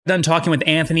Done talking with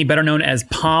Anthony, better known as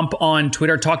Pomp on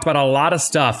Twitter, talked about a lot of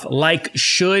stuff, like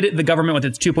should the government with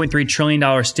its $2.3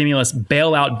 trillion stimulus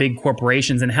bail out big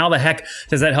corporations, and how the heck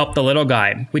does that help the little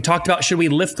guy? We talked about should we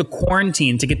lift the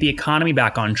quarantine to get the economy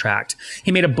back on track.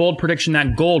 He made a bold prediction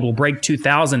that gold will break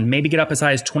 2,000, maybe get up as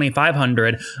high as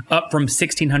 2,500, up from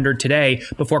 1,600 today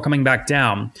before coming back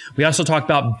down. We also talked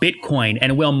about Bitcoin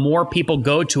and will more people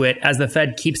go to it as the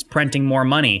Fed keeps printing more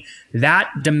money. That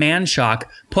demand shock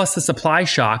plus the supply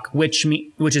shock, which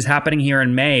is happening here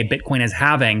in May, Bitcoin is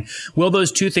having. Will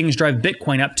those two things drive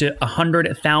Bitcoin up to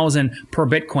 100,000 per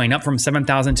Bitcoin, up from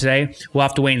 7,000 today? We'll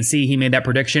have to wait and see. He made that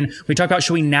prediction. We talked about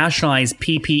should we nationalize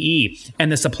PPE and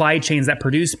the supply chains that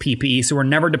produce PPE so we're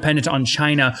never dependent on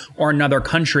China or another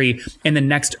country in the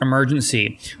next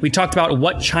emergency. We talked about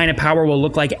what China power will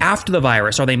look like after the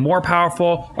virus. Are they more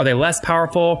powerful? Are they less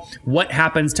powerful? What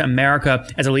happens to America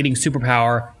as a leading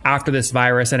superpower after this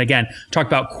virus? And again, talked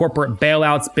about corporate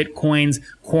bailouts, Bitcoins,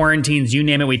 quarantines, you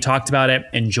name it. We talked about it.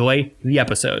 Enjoy the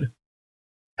episode.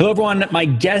 Hello, everyone. My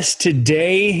guest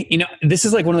today, this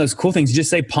is like one of those cool things. You just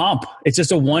say Pomp. It's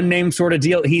just a one name sort of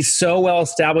deal. He's so well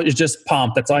established. It's just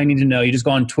Pomp. That's all you need to know. You just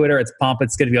go on Twitter. It's Pomp.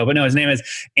 It's good to go. But no, his name is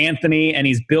Anthony, and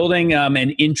he's building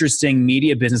an interesting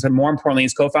media business. But more importantly,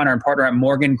 he's co-founder and partner at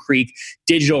Morgan Creek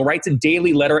Digital, writes a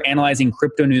daily letter analyzing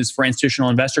crypto news for institutional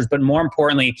investors. But more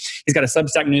importantly, he's got a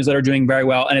Substack newsletter doing very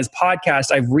well. And his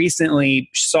podcast, I've recently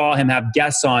saw him have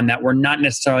guests on that were not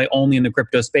necessarily only in the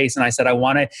crypto space. And I said,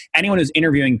 anyone who's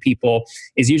interviewing people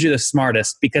is usually the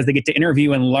smartest because they get to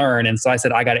interview and learn. And so I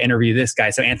said, I got to interview this guy.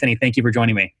 So Anthony, thank you for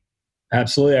joining me.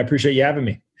 Absolutely. I appreciate you having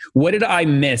me. What did I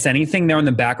miss? Anything there in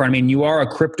the background? I mean, you are a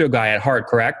crypto guy at heart,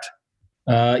 correct?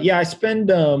 Yeah, I spend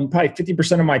probably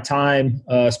 50% of my time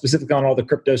specifically on all the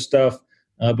crypto stuff.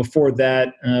 Before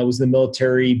that, I was in the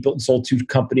military, built and sold 2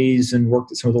 companies and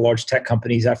worked at some of the large tech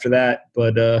companies after that.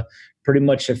 But pretty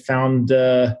much have found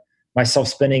myself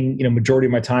spending majority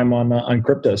of my time on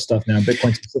crypto stuff now,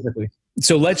 Bitcoin specifically.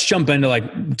 So let's jump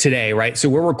into today, right? So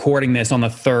we're recording this on the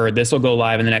 3rd. This will go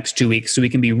live in the next 2 weeks, so we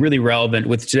can be really relevant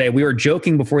with today. We were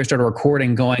joking before we started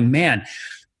recording, going, man,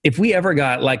 if we ever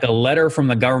got a letter from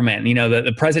the government,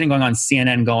 the president going on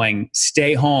CNN going,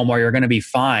 stay home or you're going to be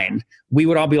fined, we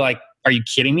would all be like, are you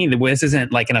kidding me? This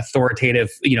isn't like an authoritative,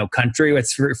 country.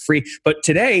 It's free. But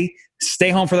today,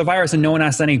 stay home for the virus and no one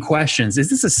asks any questions.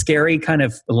 Is this a scary kind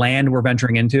of land we're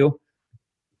venturing into?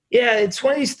 Yeah, it's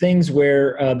one of these things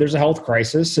where there's a health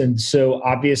crisis. And so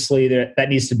obviously that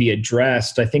needs to be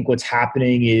addressed. I think what's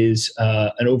happening is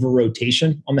an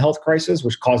over-rotation on the health crisis,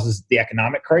 which causes the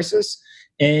economic crisis.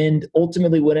 And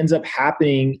ultimately what ends up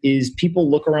happening is people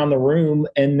look around the room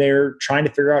and they're trying to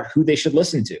figure out who they should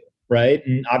listen to. Right.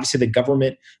 And obviously the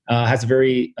government has a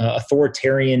very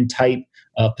authoritarian type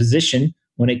position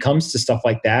when it comes to stuff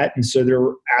like that. And so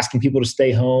they're asking people to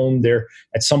stay home. They're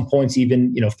at some points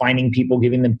even, finding people,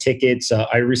 giving them tickets.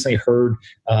 I recently heard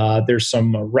there's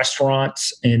some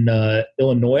restaurants in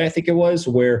Illinois, I think it was,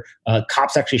 where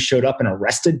cops actually showed up and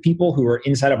arrested people who were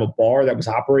inside of a bar that was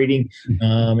operating,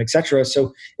 et cetera.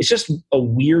 So it's just a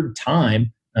weird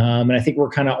time. And I think we're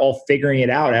kind of all figuring it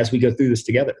out as we go through this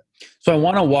together. So I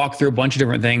want to walk through a bunch of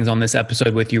different things on this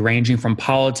episode with you, ranging from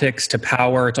politics to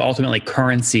power to ultimately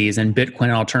currencies and Bitcoin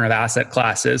and alternative asset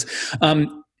classes.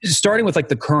 Starting with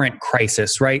the current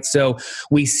crisis, right? So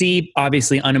we see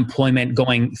obviously unemployment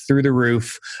going through the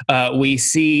roof. We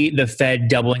see the Fed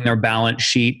doubling their balance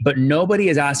sheet, but nobody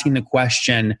is asking the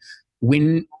question,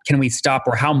 when can we stop,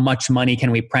 or how much money can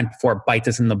we print before it bites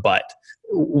us in the butt?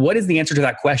 What is the answer to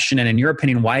that question? And in your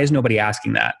opinion, why is nobody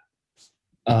asking that?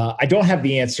 I don't have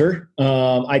the answer.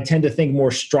 I tend to think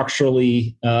more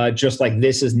structurally, just like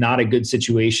this is not a good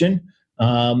situation.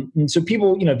 And so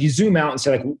people, if you zoom out and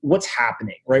say what's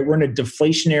happening, right? We're in a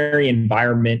deflationary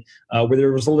environment where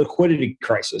there was a liquidity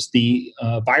crisis. The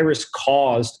virus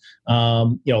caused, a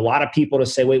lot of people to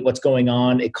say, wait, what's going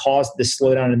on? It caused this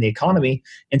slowdown in the economy.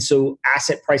 And so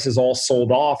asset prices all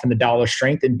sold off and the dollar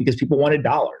strengthened because people wanted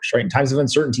dollars, right? In times of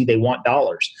uncertainty, they want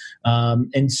dollars.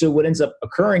 And so what ends up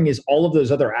occurring is all of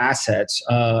those other assets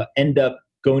end up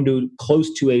going to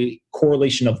close to a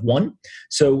correlation of 1.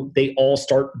 So they all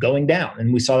start going down.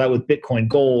 And we saw that with Bitcoin,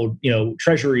 gold,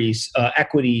 treasuries,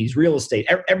 equities, real estate,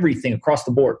 everything across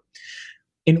the board.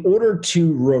 In order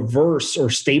to reverse or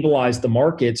stabilize the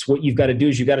markets, what you've got to do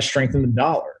is you've got to strengthen the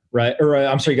dollar, right? Or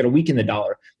you got to weaken the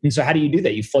dollar. And so how do you do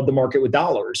that? You flood the market with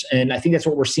dollars. And I think that's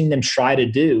what we're seeing them try to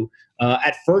do.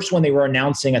 At first, when they were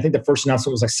announcing, I think the first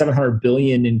announcement was $700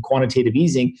 billion in quantitative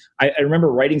easing. I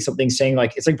remember writing something saying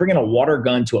it's like bringing a water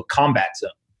gun to a combat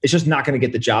zone. it's just not going to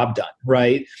get the job done,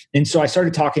 right? And so I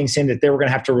started talking, saying that they were going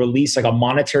to have to release like a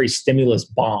monetary stimulus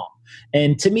bomb.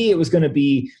 And to me, it was going to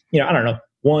be, I don't know,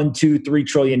 $1, 2, 3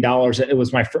 trillion. It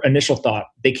was my initial thought.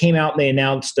 They came out and they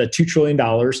announced $2 trillion.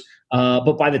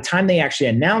 But by the time they actually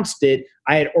announced it,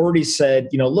 I had already said,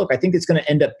 look, I think it's going to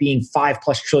end up being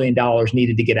 $5+ trillion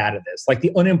needed to get out of this. Like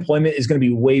the unemployment is going to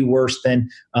be way worse than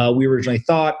we originally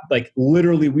thought. Like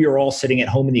literally, we are all sitting at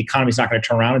home and the economy is not going to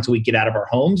turn around until we get out of our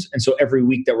homes. And so every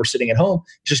week that we're sitting at home,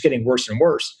 it's just getting worse and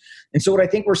worse. And so what I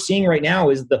think we're seeing right now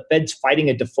is the Fed's fighting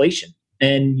a deflation.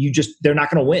 And they're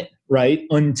not going to win, right?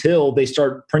 Until they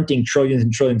start printing trillions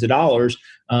and trillions of dollars.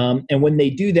 And when they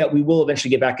do that, we will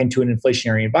eventually get back into an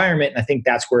inflationary environment. And I think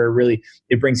that's where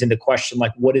it brings into question,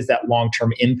 like, what is that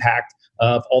long-term impact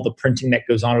of all the printing that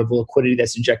goes on, or the liquidity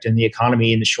that's injected in the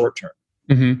economy in the short term?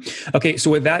 Mm-hmm. Okay, so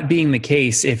with that being the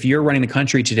case, if you're running the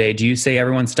country today, do you say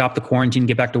everyone stop the quarantine,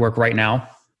 get back to work right now?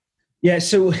 Yeah,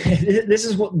 so this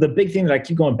is what the big thing that I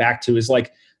keep going back to is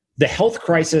like, the health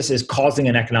crisis is causing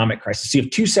an economic crisis. So you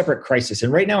have two separate crises.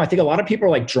 And right now, I think a lot of people are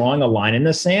like drawing a line in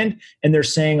the sand and they're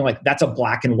saying like, that's a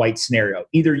black and white scenario.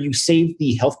 Either you save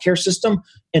the healthcare system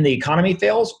and the economy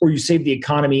fails, or you save the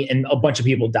economy and a bunch of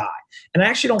people die. And I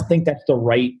actually don't think that's the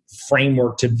right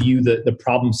framework to view the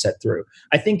problem set through.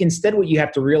 I think instead what you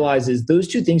have to realize is those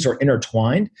two things are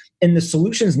intertwined and the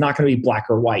solution is not going to be black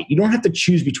or white. You don't have to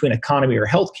choose between economy or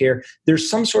healthcare. There's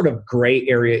some sort of gray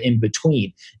area in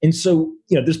between. And so,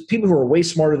 there's people who are way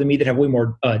smarter than me that have way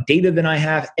more data than I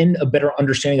have and a better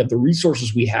understanding of the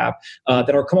resources we have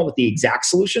that are come up with the exact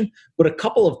solution. But a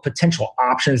couple of potential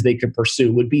options they could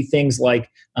pursue would be things like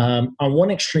on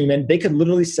one extreme end, they could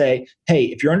literally say, hey,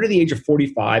 if you're under the age of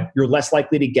 45, you're less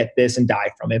likely to get this and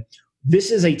die from it.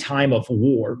 This is a time of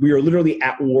war. We are literally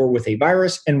at war with a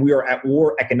virus and we are at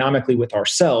war economically with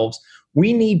ourselves.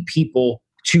 We need people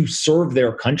to serve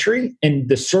their country. And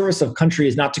the service of country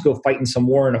is not to go fight in some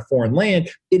war in a foreign land.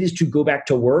 It is to go back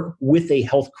to work with a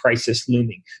health crisis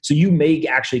looming. So you may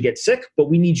actually get sick,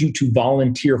 but we need you to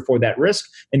volunteer for that risk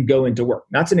and go into work.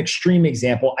 That's an extreme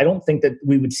example. I don't think that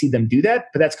we would see them do that,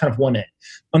 but that's kind of one end.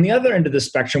 On the other end of the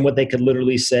spectrum, what they could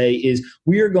literally say is,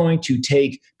 we are going to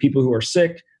take people who are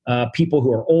sick, people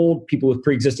who are old, people with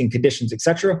pre-existing conditions, et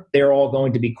cetera. They're all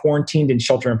going to be quarantined and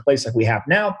shelter in place like we have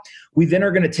now. We then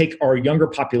are going to take our younger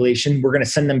population, we're going to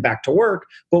send them back to work.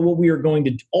 But what we are going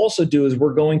to also do is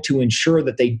we're going to ensure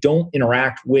that they don't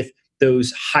interact with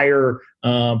those higher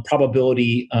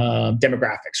probability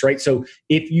demographics, right? So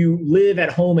if you live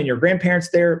at home and your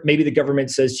grandparents there, maybe the government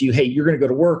says to you, hey, you're going to go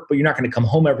to work, but you're not going to come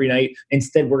home every night.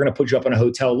 Instead, we're going to put you up in a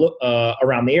hotel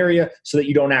around the area so that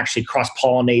you don't actually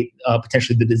cross-pollinate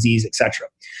potentially the disease, et cetera.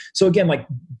 So again, like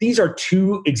these are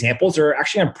two examples that are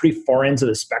actually on pretty far ends of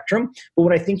the spectrum. But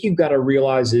what I think you've got to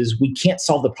realize is we can't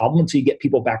solve the problem until you get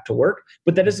people back to work.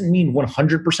 But that doesn't mean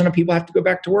 100% of people have to go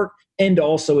back to work. And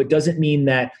also, it doesn't mean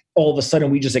that all of a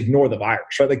sudden we just ignore the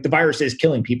virus, right? Like the virus is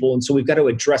killing people. And so we've got to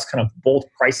address kind of both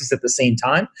crises at the same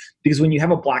time. Because when you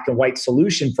have a black and white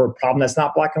solution for a problem that's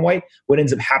not black and white, what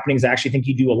ends up happening is I actually think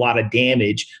you do a lot of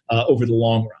damage over the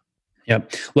long run.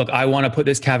 Yep. Look, I want to put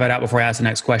this caveat out before I ask the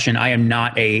next question. I am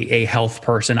not a health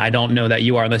person. I don't know that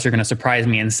you are, unless you're going to surprise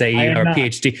me and say you're a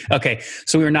PhD. Okay.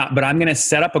 So we're not, but I'm going to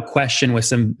set up a question with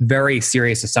some very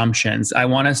serious assumptions. I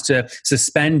want us to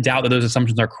suspend doubt that those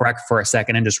assumptions are correct for a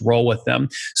second and just roll with them.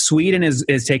 Sweden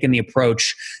is taking the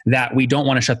approach that we don't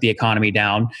want to shut the economy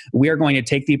down. We are going to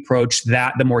take the approach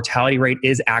that the mortality rate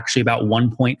is actually about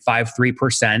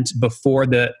 1.53%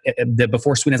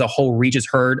 before Sweden as a whole reaches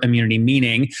herd immunity,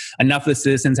 meaning enough of the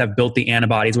citizens have built the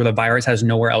antibodies where the virus has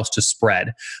nowhere else to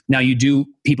spread. Now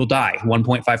people die,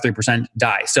 1.53%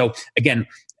 die. So again,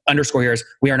 underscore here is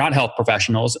we are not health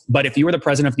professionals, but if you were the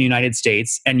president of the United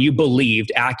States and you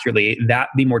believed accurately that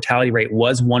the mortality rate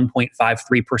was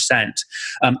 1.53%,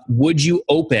 would you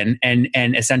open and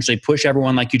essentially push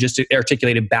everyone, like you just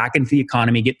articulated, back into the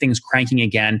economy, get things cranking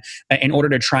again in order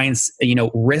to try and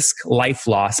risk life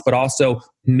loss, but also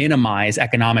minimize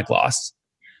economic loss?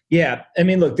 Yeah. I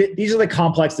mean, look, these are the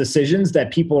complex decisions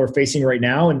that people are facing right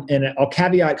now. And I'll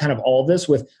caveat kind of all of this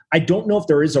with, I don't know if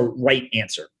there is a right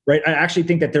answer, right? I actually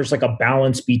think that there's like a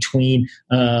balance between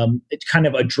kind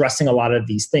of addressing a lot of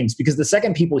these things. Because the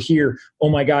second people hear, oh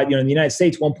my God, in the United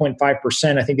States,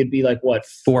 1.5%, I think it'd be like what?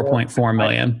 4.4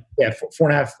 million. Yeah,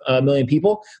 4.5 million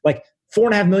people. Like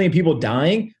 4.5 million people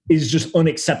dying is just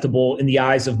unacceptable in the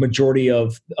eyes of majority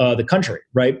of the country,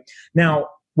 right? Now,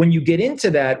 when you get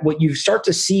into that, what you start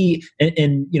to see,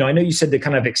 and I know you said to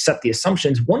kind of accept the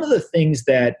assumptions. One of the things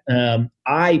that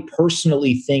I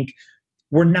personally think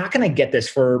we're not going to get this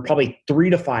for probably 3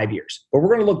 to 5 years, but we're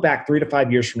going to look back 3 to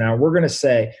 5 years from now. We're going to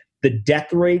say the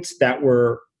death rates that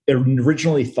were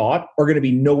originally thought are going to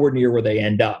be nowhere near where they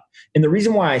end up. And the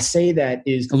reason why I say that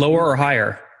is lower or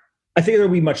higher. I think they'll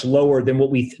be much lower than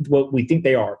what we think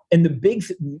they are. And the big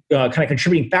kind of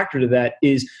contributing factor to that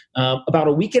is about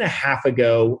a week and a half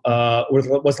ago, was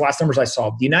the last numbers I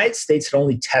saw. The United States had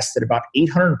only tested about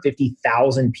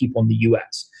 850,000 people in the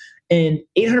U.S. And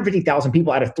 850,000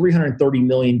 people out of 330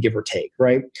 million, give or take,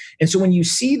 right? And so when you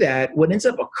see that, what ends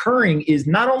up occurring is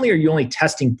not only are you only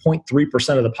testing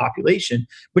 0.3% of the population,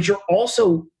 but you're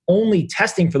also only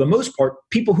testing, for the most part,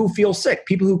 people who feel sick,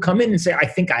 people who come in and say, I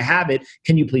think I have it.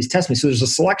 Can you please test me? So there's a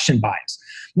selection bias.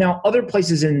 Now, other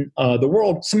places in the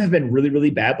world, some have been really, really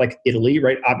bad, like Italy,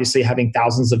 right? Obviously having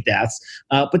thousands of deaths.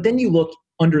 But then you look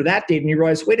under that data and you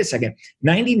realize, wait a second,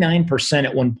 99%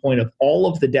 at one point of all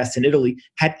of the deaths in Italy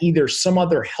had either some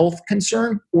other health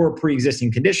concern or a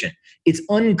pre-existing condition. It's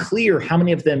unclear how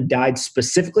many of them died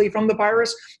specifically from the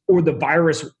virus, or the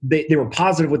virus, they were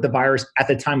positive with the virus at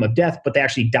the time of death, but they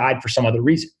actually died for some other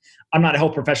reason. I'm not a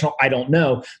health professional, I don't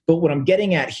know. But what I'm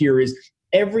getting at here is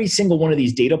every single one of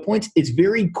these data points, it's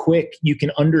very quick. You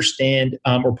can understand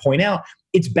or point out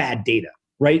it's bad data.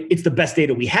 Right? It's the best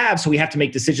data we have, so we have to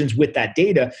make decisions with that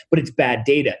data, but it's bad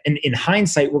data. And in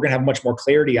hindsight, we're going to have much more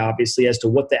clarity, obviously, as to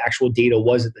what the actual data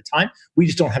was at the time. We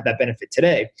just don't have that benefit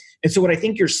today. And so what I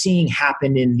think you're seeing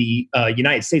happen in the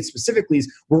United States specifically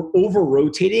is we're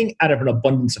over-rotating out of an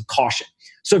abundance of caution.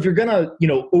 So if you're going to,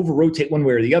 over-rotate one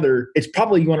way or the other, it's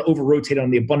probably you want to over-rotate on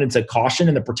the abundance of caution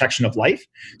and the protection of life.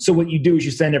 So what you do is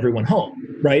you send everyone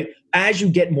home, right? As you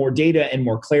get more data and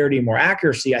more clarity and more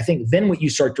accuracy, I think then what you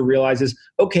start to realize is,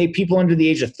 okay, people under the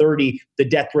age of 30, the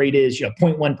death rate is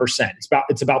 0.1%.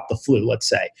 It's about the flu, let's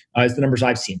say, is the numbers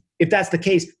I've seen. If that's the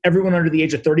case, everyone under the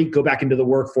age of 30, go back into the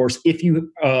workforce. If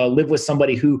you live with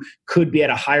somebody who could be at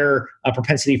a higher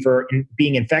propensity for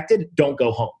being infected, don't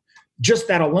go home. Just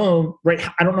that alone, right?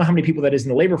 I don't know how many people that is in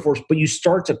the labor force, but you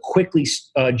start to quickly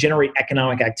generate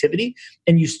economic activity,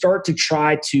 and you start to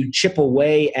try to chip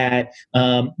away at,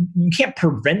 you can't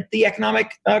prevent the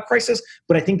economic crisis,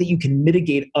 but I think that you can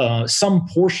mitigate some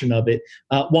portion of it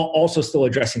while also still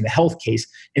addressing the health case.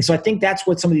 And so I think that's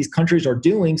what some of these countries are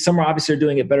doing. Some are obviously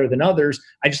doing it better than others.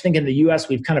 I just think in the US,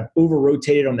 we've kind of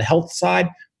over-rotated on the health side.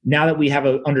 Now that we have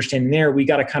an understanding there, we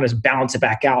got to kind of balance it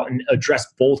back out and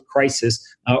address both crises,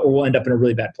 or we'll end up in a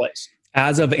really bad place.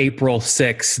 As of April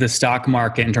 6th, the stock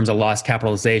market in terms of lost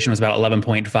capitalization was about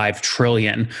 11.5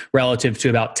 trillion relative to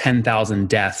about 10,000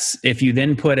 deaths. If you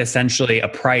then put essentially a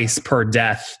price per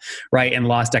death, right, and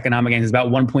lost economic gains, about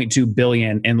 1.2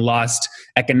 billion in lost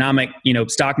economic,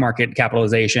 stock market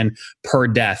capitalization per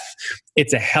death.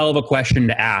 It's a hell of a question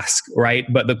to ask, right?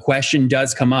 But the question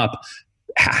does come up.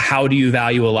 How do you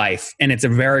value a life? And it's a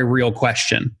very real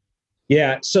question.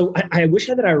 Yeah. So I wish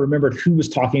that I remembered who was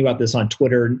talking about this on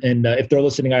Twitter. And if they're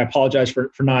listening, I apologize for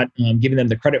not giving them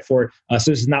the credit for it.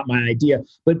 So this is not my idea.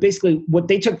 But basically what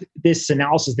they took this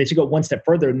analysis, they took it one step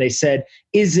further and they said,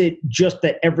 is it just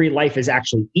that every life is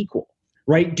actually equal?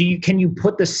 Right? Can you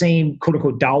put the same quote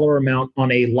unquote dollar amount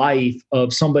on a life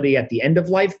of somebody at the end of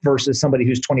life versus somebody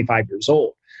who's 25 years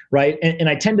old? Right. And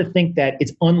I tend to think that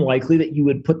it's unlikely that you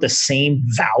would put the same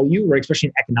value, right, especially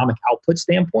an economic output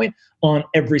standpoint, on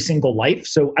every single life.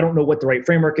 So I don't know what the right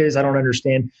framework is. I don't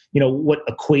understand, what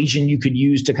equation you could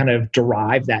use to kind of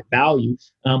derive that value.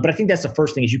 But I think that's the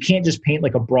first thing is you can't just paint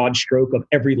like a broad stroke of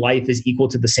every life is equal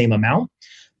to the same amount.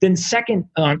 Then second,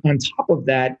 on top of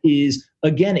that is,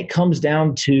 again, it comes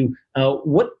down to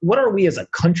what are we as a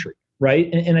country?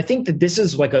 Right. And I think that this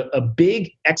is like a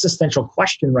big existential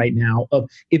question right now of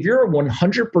if you're a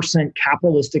 100%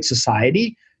 capitalistic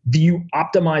society, do you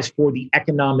optimize for the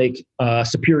economic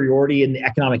superiority and the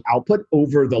economic output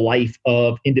over the life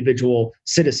of individual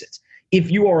citizens? If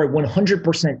you are a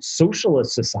 100%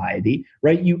 socialist society,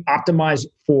 right, you optimize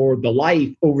for the life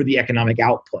over the economic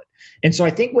output. And so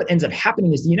I think what ends up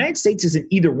happening is the United States isn't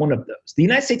either one of those. The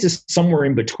United States is somewhere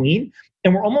in between,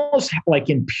 and we're almost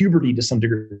like in puberty to some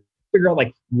degree. Figure out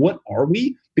like, what are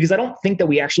we? Because I don't think that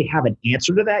we actually have an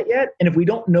answer to that yet. And if we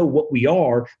don't know what we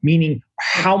are, meaning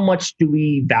how much do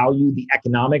we value the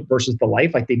economic versus the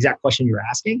life, like the exact question you're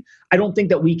asking, I don't think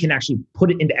that we can actually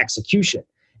put it into execution.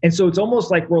 And so it's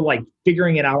almost like we're like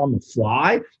figuring it out on the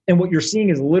fly. And what you're seeing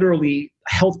is literally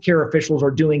healthcare officials are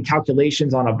doing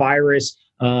calculations on a virus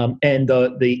and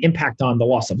the impact on the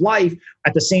loss of life.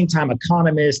 At the same time,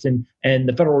 economists and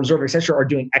the Federal Reserve, et cetera, are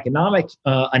doing economic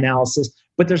analysis.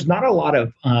 But there's not a lot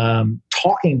of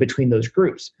talking between those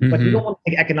groups. Mm-hmm. Like we don't want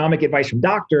to take economic advice from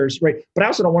doctors, right? But I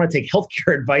also don't want to take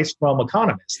healthcare advice from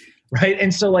economists. right?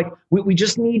 And so like we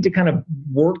just need to kind of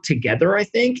work together, I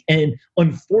think. And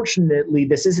unfortunately,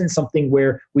 this isn't something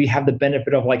where we have the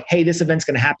benefit of like, hey, this event's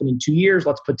going to happen in 2 years.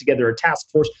 Let's put together a task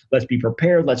force. Let's be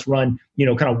prepared. Let's run,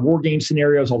 kind of war game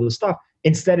scenarios, all this stuff.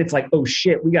 Instead, it's like, oh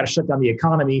shit, we got to shut down the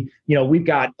economy. We've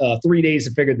got 3 days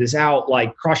to figure this out.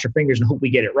 Like, cross your fingers and hope we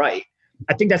get it right.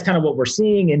 I think that's kind of what we're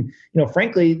seeing. And,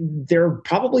 frankly, they're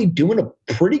probably doing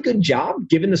a pretty good job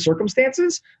given the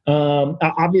circumstances.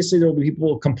 Obviously, there will be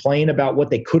people who complain about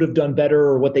what they could have done better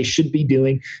or what they should be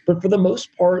doing. But for the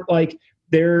most part, like,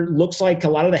 there looks like a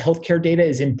lot of the healthcare data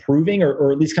is improving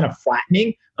or at least kind of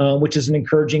flattening, which is an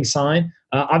encouraging sign.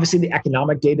 Obviously, the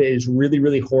economic data is really,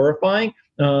 really horrifying.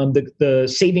 The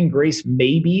saving grace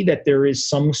may be that there is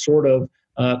some sort of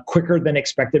quicker than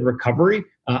expected recovery.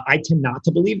 I tend not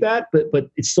to believe that, but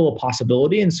it's still a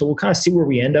possibility. And so we'll kind of see where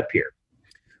we end up here.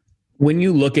 When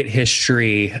you look at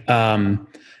history,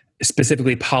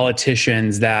 specifically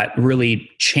politicians that really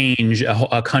change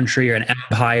a country or an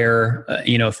empire,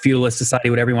 feudalist society,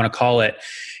 whatever you want to call it,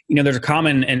 there's a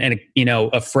common and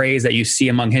a phrase that you see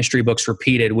among history books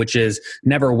repeated, which is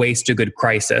never waste a good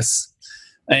crisis.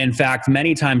 In fact,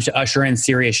 many times to usher in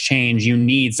serious change, you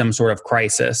need some sort of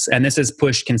crisis. And this has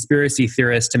pushed conspiracy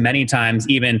theorists to many times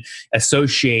even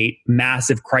associate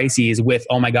massive crises with,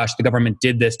 oh my gosh, the government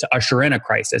did this to usher in a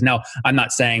crisis. Now, I'm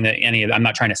not saying that I'm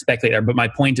not trying to speculate there, but my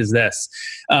point is this.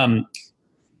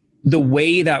 The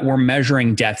way that we're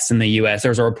measuring deaths in the US,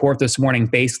 there's a report this morning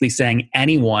basically saying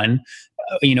anyone,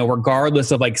 regardless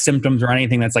of like symptoms or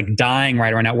anything that's like dying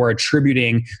right now, we're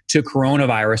attributing to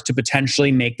coronavirus to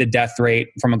potentially make the death rate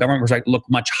from a government perspective look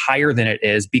much higher than it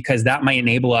is, because that might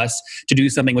enable us to do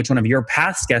something which one of your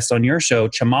past guests on your show,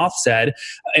 Chamath, said.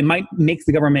 It might make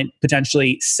the government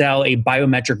potentially sell a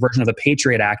biometric version of the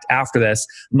Patriot Act after this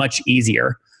much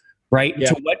easier. Right?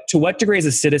 Yeah. To what degree as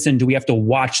a citizen do we have to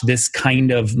watch this kind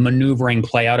of maneuvering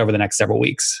play out over the next several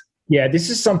weeks? Yeah, this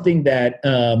is something that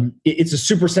it's a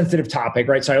super sensitive topic,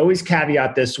 right? So I always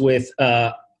caveat this with,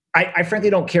 I frankly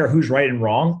don't care who's right and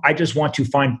wrong. I just want to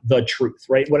find the truth,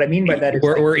 right? What I mean by that is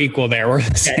we're equal there. We're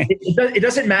the same. It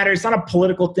doesn't matter. It's not a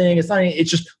political thing. It's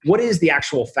just what is the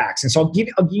actual facts. And so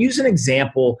I'll use an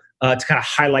example to kind of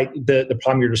highlight the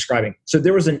problem you're describing. So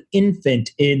there was an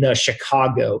infant in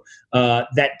Chicago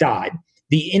that died.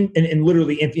 And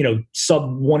literally,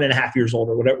 sub 1.5 years old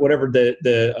or whatever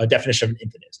the definition of an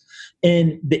infant is.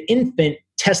 And the infant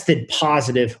tested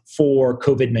positive for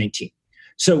COVID-19.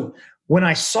 So when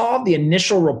I saw the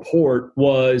initial report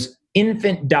was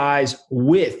infant dies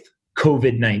with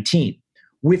COVID-19,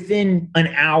 within an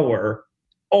hour,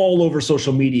 all over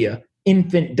social media,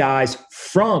 infant dies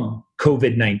from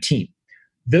COVID-19.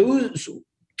 Those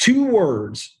two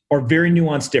words are very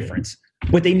nuanced difference,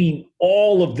 but they mean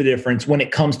all of the difference when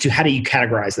it comes to how do you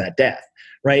categorize that death,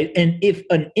 right? And if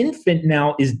an infant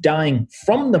now is dying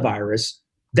from the virus,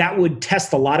 that would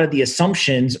test a lot of the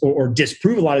assumptions or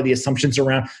disprove a lot of the assumptions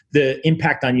around the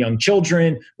impact on young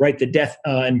children, right? The death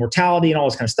and mortality and all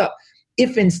this kind of stuff.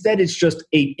 If instead it's just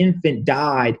an infant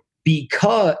died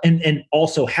because and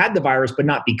also had the virus, but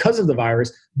not because of the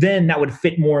virus, then that would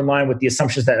fit more in line with the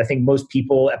assumptions that I think most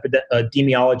people,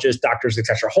 epidemiologists, doctors, et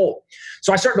cetera, hold.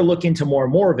 So I started to look into more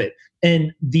and more of it.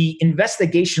 And the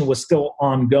investigation was still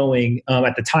ongoing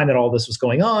at the time that all this was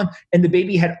going on. And the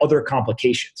baby had other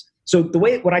complications. So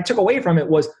what I took away from it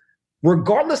was,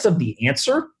 regardless of the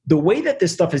answer, the way that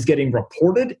this stuff is getting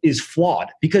reported is flawed.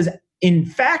 Because in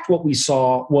fact, what we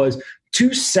saw was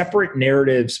two separate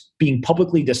narratives being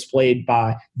publicly displayed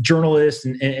by journalists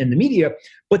and the media,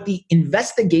 but the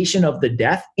investigation of the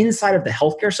death inside of the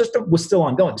healthcare system was still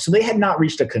ongoing. So they had not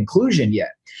reached a conclusion yet.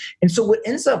 And so what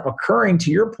ends up occurring,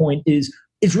 to your point, is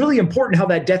it's really important how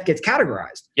that death gets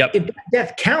categorized. Yep. If that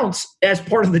death counts as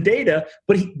part of the data,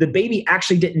 but the baby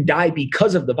actually didn't die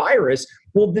because of the virus,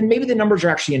 well, then maybe the numbers are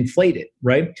actually inflated,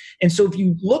 right? And so if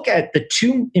you look at the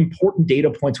two important data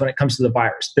points when it comes to the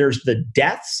virus, there's the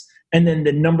deaths and then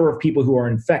the number of people who are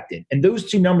infected. And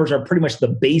those two numbers are pretty much the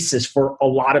basis for a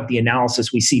lot of the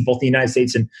analysis we see, both in the United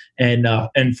States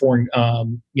and foreign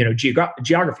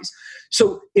geographies.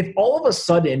 So if all of a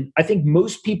sudden, I think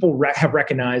most people have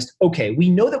recognized, okay, we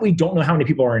know that we don't know how many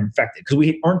people are infected because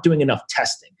we aren't doing enough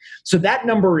testing. So that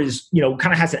number is,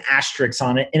 kind of has an asterisk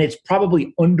on it, and it's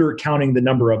probably undercounting the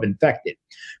number of infected.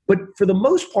 But for the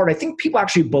most part, I think people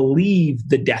actually believe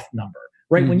the death number.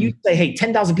 Right? Mm-hmm. When you say, hey,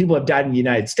 10,000 people have died in the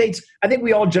United States, I think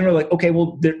we all generally like, okay,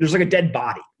 well, there's like a dead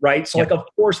body, right? So like, of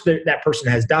course, that person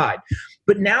has died.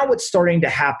 But now what's starting to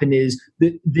happen is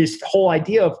this whole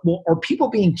idea of, well, are people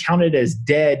being counted as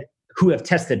dead who have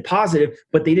tested positive,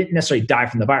 but they didn't necessarily die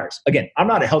from the virus. Again, I'm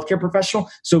not a healthcare professional,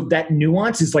 so that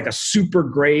nuance is like a super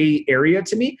gray area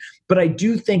to me. But I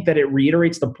do think that it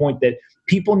reiterates the point that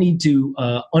people need to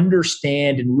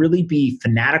understand and really be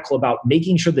fanatical about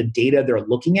making sure the data they're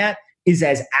looking at is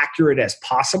as accurate as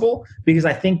possible. Because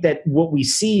I think that what we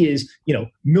see is,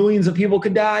 millions of people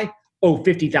could die.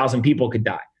 50,000 people could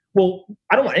die. Well,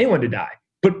 I don't want anyone to die.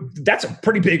 But that's a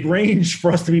pretty big range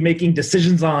for us to be making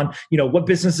decisions on, what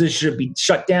businesses should be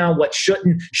shut down, what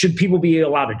shouldn't. Should people be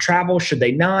allowed to travel? Should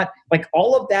they not? Like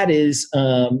all of that is,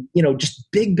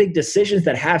 just big decisions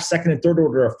that have second and third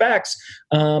order effects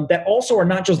that also are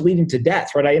not just leading to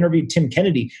death, right? I interviewed Tim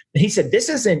Kennedy, and he said, this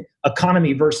isn't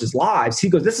economy versus lives. He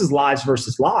goes, this is lives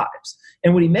versus lives.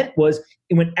 And what he meant was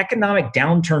when economic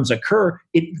downturns occur,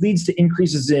 it leads to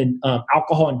increases in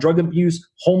alcohol and drug abuse,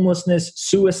 homelessness,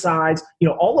 suicides,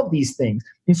 all of these things.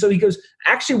 And so he goes,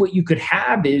 actually what you could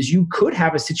have is you could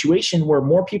have a situation where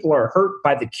more people are hurt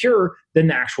by the cure than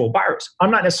the actual virus.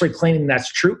 I'm not necessarily claiming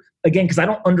that's true. Again, because I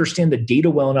don't understand the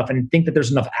data well enough and think that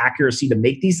there's enough accuracy to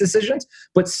make these decisions,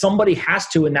 but somebody has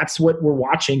to, and that's what we're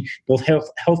watching both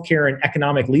healthcare and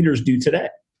economic leaders do today.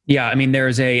 Yeah, I mean,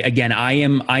 I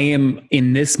am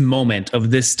in this moment of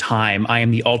this time, I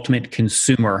am the ultimate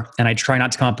consumer, and I try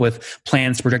not to come up with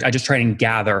plans to project. I just try and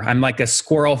gather. I'm like a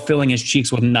squirrel filling his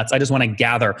cheeks with nuts. I just want to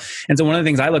gather. And so one of the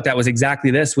things I looked at was exactly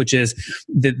this, which is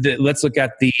let's look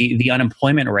at the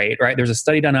unemployment rate, right? There's a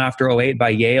study done after 2008 by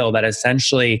Yale that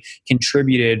essentially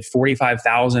contributed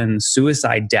 45,000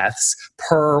 suicide deaths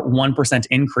per 1%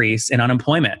 increase in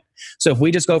unemployment. So if we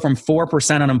just go from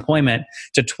 4% unemployment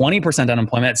to 20%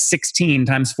 unemployment, that's 16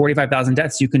 times 45,000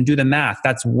 deaths. You can do the math.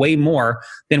 That's way more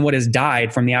than what has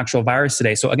died from the actual virus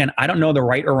today. So again, I don't know the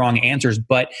right or wrong answers,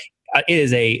 but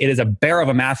it is a bear of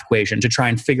a math equation to try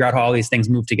and figure out how all these things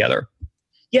move together.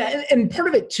 Yeah, and part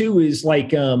of it too is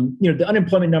like the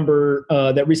unemployment number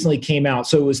that recently came out.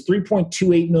 So it was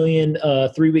 3.28 million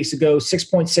 3 weeks ago,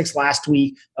 6.6 last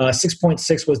week.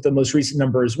 6.6 was the most recent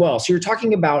number as well. So you're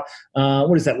talking about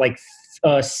what is that, like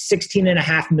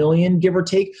 16.5 million, give or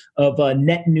take, of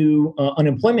net new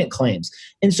unemployment claims.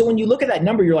 And so when you look at that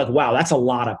number, you're like, wow, that's a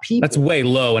lot of people. That's way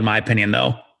low in my opinion,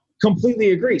 though. Completely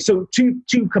agree. So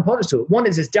two components to it. One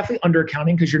is it's definitely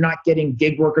undercounting because you're not getting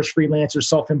gig workers, freelancers,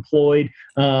 self-employed,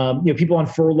 people on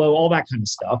furlough, all that kind of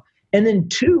stuff. And then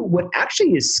two, what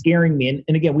actually is scaring me,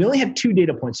 and again, we only have 2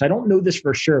 data points, so I don't know this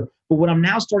for sure, but what I'm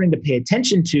now starting to pay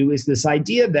attention to is this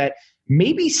idea that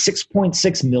maybe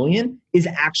 6.6 million is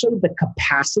actually the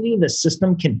capacity the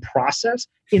system can process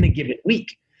in a given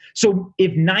week. So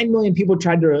if 9 million people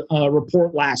tried to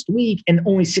report last week and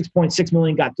only 6.6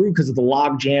 million got through because of the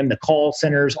log jam, the call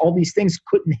centers, all these things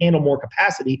couldn't handle more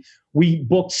capacity, we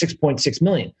booked 6.6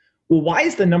 million. Well, why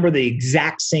is the number the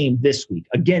exact same this week?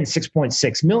 Again,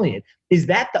 6.6 million. Is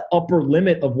that the upper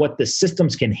limit of what the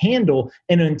systems can handle?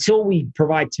 And until we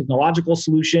provide technological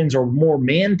solutions or more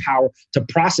manpower to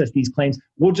process these claims,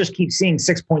 we'll just keep seeing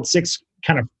 6.6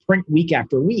 kind of print week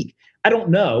after week. I don't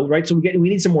know, right? So we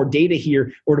need some more data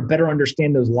here or to better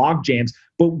understand those log jams,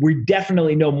 but we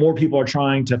definitely know more people are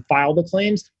trying to file the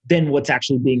claims than what's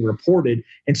actually being reported.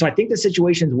 And so I think the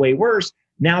situation is way worse.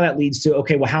 Now that leads to,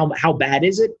 okay, well, how bad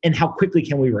is it and how quickly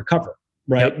can we recover,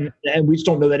 right? Yep. And we just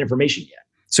don't know that information yet.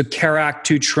 So CARE Act,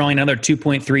 $2 trillion, another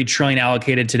 $2.3 trillion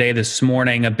allocated today, this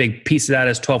morning. A big piece of that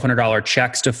is $1,200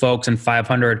 checks to folks and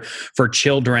 $500 for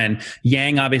children.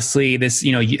 Yang, obviously, this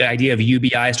idea of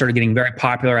UBI started getting very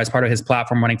popular as part of his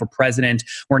platform running for president.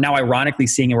 We're now ironically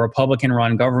seeing a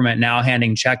Republican-run government now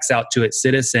handing checks out to its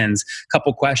citizens.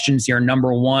 Couple questions here.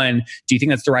 Number one, do you think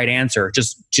that's the right answer?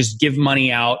 Just give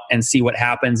money out and see what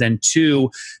happens. And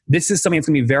two, this is something that's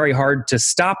going to be very hard to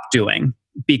stop doing,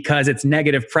 because it's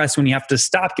negative press when you have to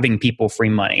stop giving people free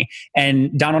money.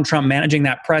 And Donald Trump managing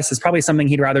that press is probably something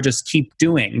he'd rather just keep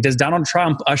doing. Does Donald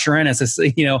Trump usher in as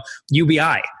a,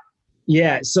 UBI?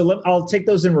 Yeah, so I'll take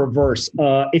those in reverse.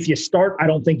 If you start, I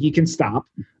don't think you can stop.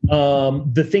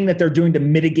 The thing that they're doing to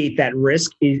mitigate that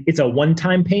risk is it's a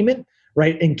one-time payment,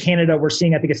 right? In Canada, we're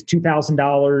seeing, I think it's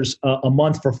 $2,000 a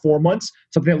month for 4 months,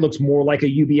 something that looks more like a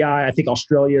UBI. I think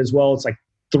Australia as well, it's like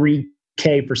 $3,000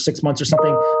 for 6 months or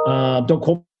something. Don't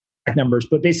quote numbers,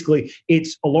 but basically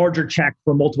it's a larger check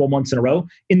for multiple months in a row.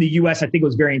 In the US, I think it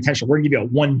was very intentional. We're gonna give you a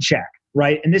one check,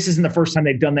 right? And this isn't the first time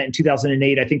they've done that. In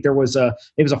 2008, I think it was a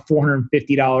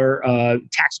 $450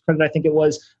 tax credit, I think it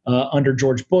was, under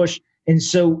George Bush. And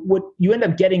so what you end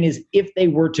up getting is if they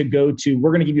were to go to,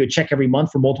 we're going to give you a check every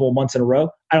month for multiple months in a row,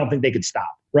 I don't think they could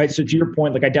stop, right? So to your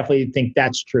point, I definitely think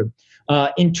that's true.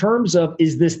 In terms of,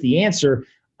 is this the answer?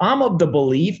 I'm of the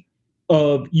belief,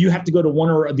 of you have to go to one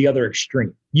or the other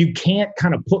extreme. You can't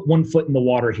kind of put one foot in the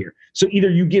water here. So either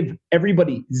you give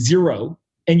everybody zero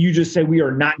and you just say, we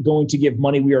are not going to give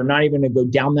money. We are not even going to go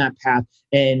down that path.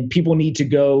 And people need to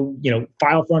go,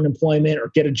 file for unemployment or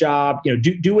get a job,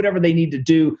 do whatever they need to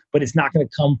do, but it's not going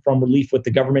to come from relief with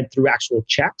the government through actual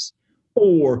checks,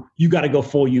 or you got to go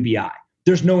full UBI.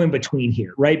 There's no in between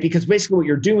here, right? Because basically what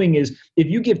you're doing is if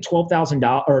you give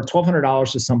 $12,000 or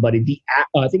 $1,200 to somebody,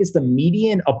 I think it's the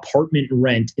median apartment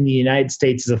rent in the United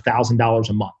States is $1,000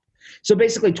 a month. So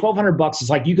basically $1,200 is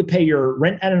like you could pay your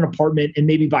rent at an apartment and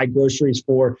maybe buy groceries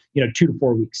for 2 to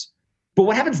 4 weeks. But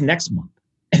what happens next month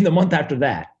and the month after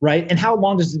that, right? And how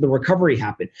long does the recovery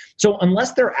happen? So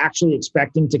unless they're actually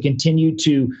expecting to continue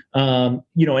to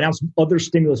announce other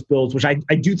stimulus bills, which I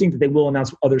do think that they will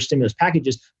announce other stimulus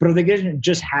packages, but are they going to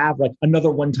just have like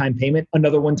another one-time payment,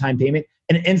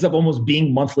 and it ends up almost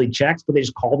being monthly checks, but they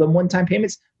just call them one-time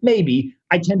payments? Maybe.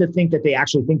 I tend to think that they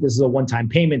actually think this is a one-time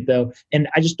payment though. And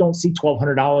I just don't see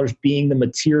 $1,200 being the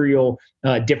material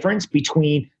difference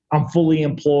between I'm fully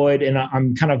employed and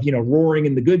I'm kind of, roaring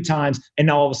in the good times. And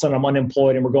now all of a sudden I'm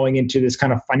unemployed and we're going into this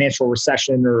kind of financial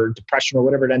recession or depression or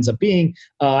whatever it ends up being.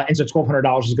 And so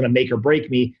 $1,200 is going to make or break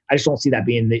me. I just don't see that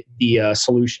being the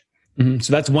solution. Mm-hmm.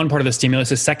 So that's one part of the stimulus.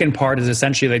 The second part is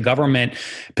essentially the government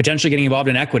potentially getting involved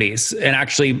in equities. And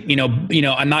actually,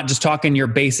 I'm not just talking your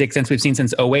basic, since we've seen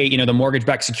since 2008, the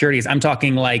mortgage-backed securities. I'm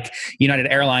talking like United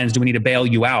Airlines, do we need to bail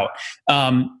you out?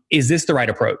 Is this the right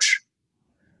approach?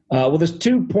 Well, there's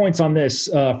 2 points on this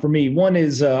for me. One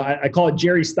is I call it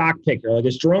Jerry stock picker. Like,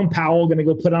 is Jerome Powell going to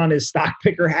go put on his stock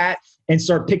picker hat and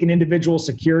start picking individual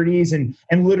securities and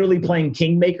literally playing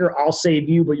kingmaker? I'll save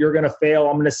you, but you're going to fail.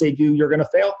 I'm going to save you. You're going to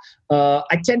fail.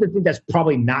 I tend to think that's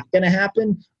probably not going to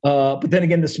happen. But then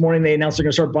again, this morning they announced they're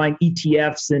going to start buying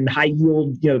ETFs and high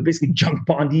yield, basically junk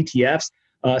bond ETFs.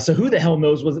 So who the hell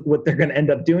knows what they're going to end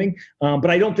up doing? But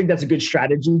I don't think that's a good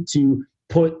strategy to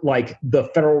put like the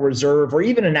Federal Reserve or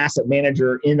even an asset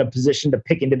manager in a position to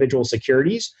pick individual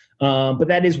securities. But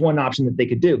that is one option that they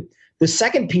could do. The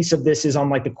second piece of this is on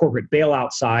like the corporate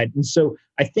bailout side. And so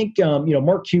I think,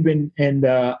 Mark Cuban and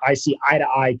I see eye to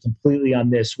eye completely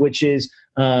on this, which is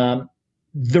the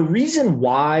reason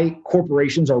why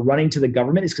corporations are running to the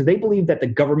government is because they believe that the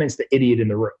government's the idiot in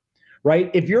the room, right?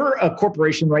 If you're a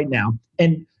corporation right now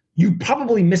and you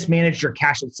probably mismanaged your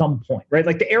cash at some point, right?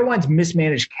 Like the airlines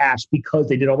mismanaged cash because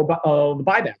they did all the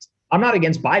buybacks. I'm not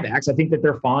against buybacks. I think that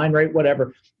they're fine, right?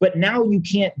 Whatever. But now you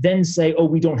can't then say, oh,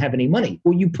 we don't have any money.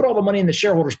 Well, you put all the money in the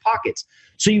shareholders' pockets.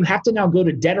 So you have to now go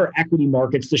to debt or equity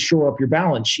markets to shore up your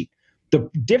balance sheet. The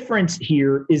difference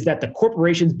here is that the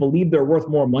corporations believe they're worth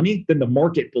more money than the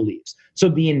market believes. So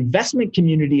the investment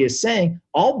community is saying,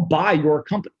 I'll buy your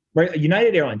company. Right,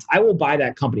 United Airlines, I will buy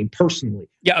that company personally.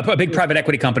 Yeah, a big private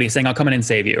equity company saying, I'll come in and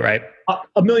save you, right?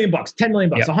 $1 million, $10 million,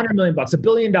 yep. $100 million, $1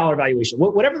 billion valuation.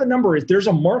 Whatever the number is, there's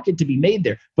a market to be made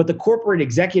there. But the corporate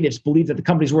executives believe that the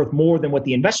company's worth more than what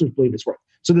the investors believe it's worth.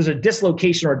 So there's a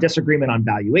dislocation or a disagreement on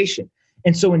valuation.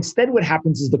 And so instead what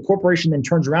happens is the corporation then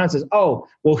turns around and says, oh,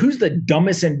 well, who's the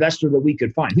dumbest investor that we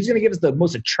could find? Who's going to give us the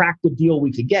most attractive deal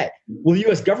we could get? Well, the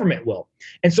U.S. government will.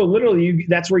 And so literally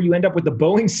that's where you end up with the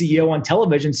Boeing CEO on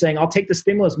television saying, I'll take the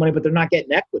stimulus money, but they're not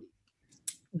getting equity.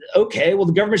 Okay, well,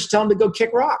 the government should tell them to go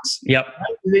kick rocks. Yep.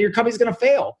 Right? Your company's going to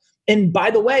fail. And by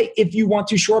the way, if you want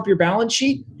to shore up your balance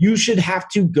sheet, you should have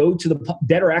to go to the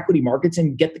debt or equity markets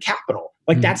and get the capital.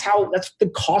 Like that's the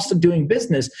cost of doing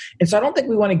business. And so I don't think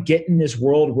we want to get in this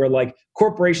world where like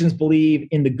corporations believe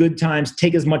in the good times,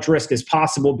 take as much risk as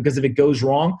possible, because if it goes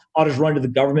wrong, I'll just run to the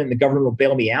government and the government will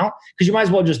bail me out. Because you might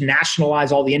as well just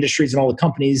nationalize all the industries and all the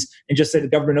companies and just say the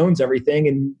government owns everything.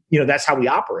 And, that's how we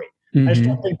operate. Mm-hmm. I just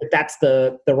don't think that that's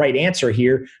the right answer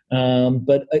here.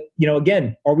 But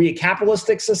again, are we a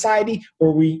capitalistic society, or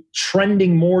are we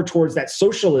trending more towards that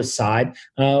socialist side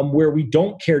where we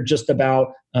don't care just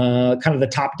about kind of the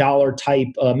top dollar type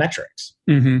metrics?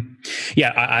 Mm-hmm.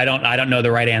 Yeah, I don't know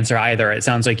the right answer either. It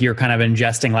sounds like you're kind of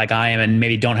ingesting like I am and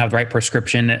maybe don't have the right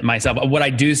prescription myself. What I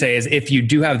do say is if you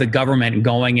do have the government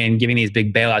going and giving these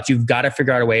big bailouts, you've got to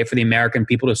figure out a way for the American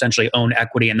people to essentially own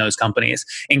equity in those companies,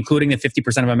 including the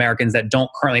 50% of Americans that don't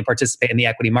currently participate in the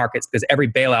equity markets, because every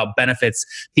bailout benefits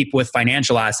people with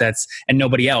financial assets and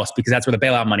nobody else, because that's where the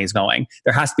bailout money is going.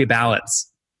 There has to be a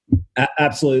balance.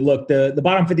 Absolutely. Look, the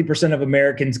bottom 50% of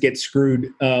Americans get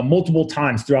screwed multiple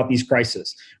times throughout these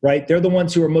crises, right? They're the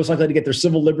ones who are most likely to get their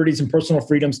civil liberties and personal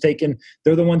freedoms taken.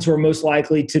 They're the ones who are most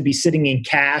likely to be sitting in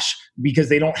cash because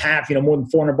they don't have, more than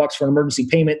 $400 for an emergency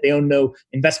payment. They own no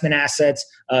investment assets.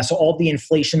 So all the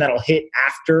inflation that'll hit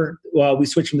after we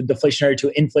switch from the deflationary to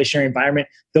an inflationary environment,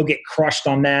 they'll get crushed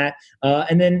on that.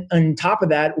 And then on top of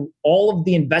that, all of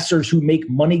the investors who make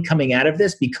money coming out of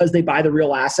this because they buy the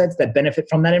real assets that benefit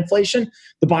from that inflation,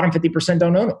 the bottom 50%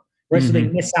 don't own them. Right. Mm-hmm. So they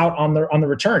miss out on the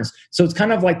returns. So it's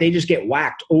kind of like they just get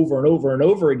whacked over and over and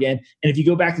over again. And if you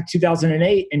go back to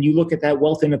 2008 and you look at that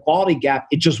wealth inequality gap,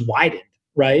 it just widened.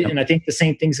 Right. Yep. And I think the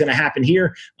same thing's going to happen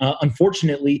here.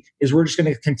 Unfortunately, is we're just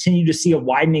going to continue to see a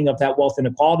widening of that wealth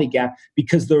inequality gap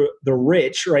because the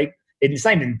rich, right, it's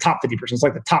not even the top 50%, it's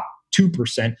like the top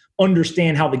 2%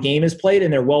 understand how the game is played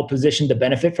and they're well positioned to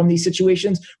benefit from these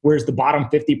situations. Whereas the bottom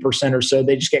 50% or so,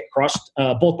 they just get crushed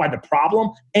both by the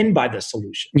problem and by the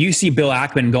solution. You see Bill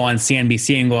Ackman go on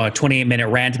CNBC and go on a 28-minute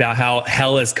rant about how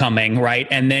hell is coming, right?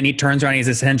 And then he turns around and he's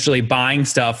essentially buying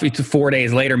stuff 4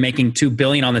 days later, making $2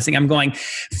 billion on this thing. I'm going,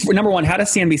 number one, how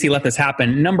does CNBC let this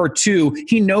happen? Number two,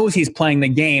 he knows he's playing the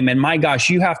game. And my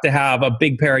gosh, you have to have a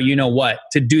big pair of you-know-what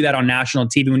to do that on national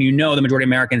TV when you know the majority of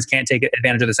Americans can't take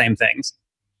advantage of the same things.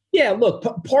 Yeah, look,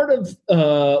 part of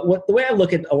the way I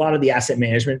look at a lot of the asset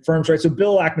management firms, right? So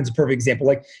Bill Ackman's a perfect example.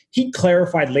 Like he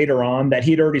clarified later on that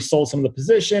he'd already sold some of the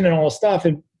position and all this stuff.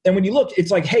 And when you look, it's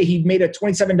like, hey, he made a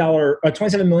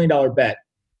 $27 million bet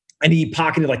and he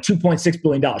pocketed like $2.6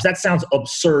 billion. That sounds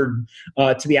absurd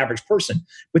to the average person.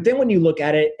 But then when you look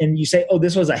at it and you say, oh,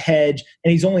 this was a hedge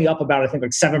and he's only up about, I think,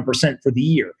 like 7% for the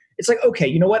year. It's like, okay,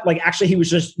 you know what? Like actually he was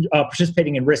just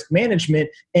participating in risk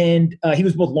management and he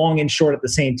was both long and short at the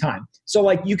same time. So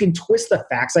like you can twist the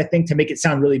facts, I think, to make it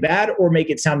sound really bad or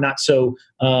make it sound not so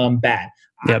bad.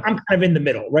 Yep. I'm kind of in the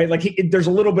middle, right? Like there's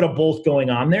a little bit of both going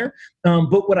on there.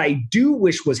 But what I do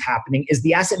wish was happening is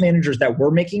the asset managers that were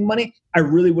making money, I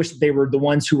really wish that they were the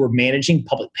ones who were managing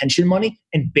public pension money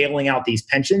and bailing out these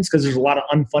pensions because there's a lot of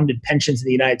unfunded pensions in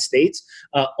the United States.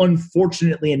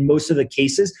 Unfortunately, in most of the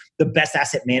cases, the best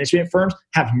asset management firms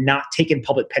have not taken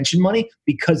public pension money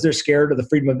because they're scared of the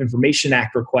Freedom of Information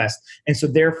Act request. And so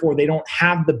therefore, they don't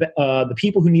have the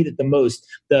people who need it the most,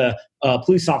 the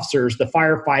police officers, the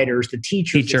firefighters, the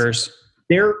teachers.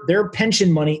 Their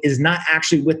pension money is not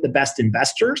actually with the best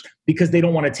investors because they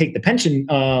don't want to take the pension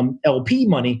LP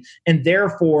money. And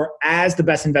therefore, as the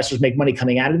best investors make money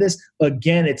coming out of this,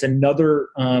 again, it's another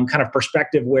kind of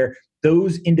perspective where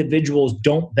those individuals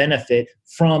don't benefit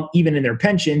from, even in their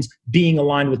pensions, being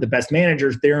aligned with the best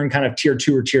managers. They're in kind of tier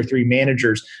 2 or tier 3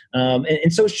 managers.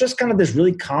 And so it's just kind of this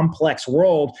really complex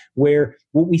world where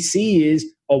what we see is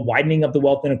a widening of the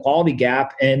wealth inequality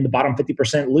gap and the bottom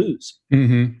 50% lose.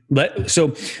 Mm-hmm.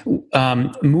 So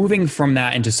moving from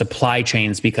that into supply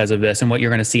chains because of this and what you're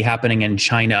going to see happening in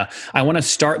China, I want to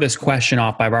start this question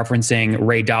off by referencing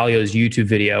Ray Dalio's YouTube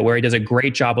video where he does a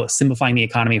great job of simplifying the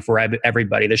economy for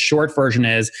everybody. The short version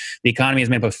is the economy is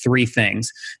made up of three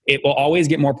things. It will always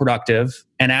get more productive.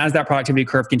 And as that productivity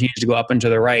curve continues to go up and to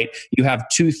the right, you have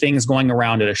two things going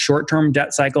around it, a short-term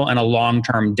debt cycle and a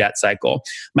long-term debt cycle.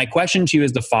 My question to you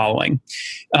is the following.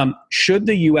 Should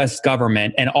the U.S.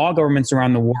 government and all governments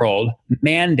around the world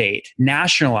mandate,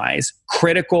 nationalize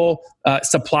critical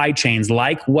supply chains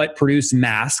like what produce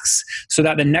masks so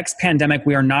that the next pandemic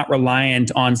we are not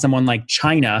reliant on someone like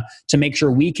China to make sure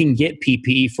we can get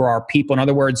PPE for our people? In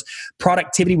other words,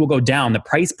 productivity will go down. The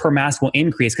price per mask will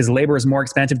increase because labor is more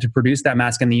expensive to produce that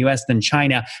mask in the US than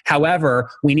China.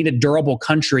 However, we need a durable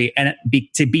country, and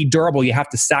to be durable, you have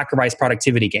to sacrifice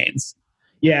productivity gains.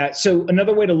 Yeah. So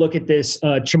another way to look at this,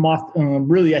 Chamath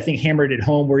really, I think, hammered it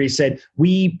home where he said,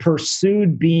 we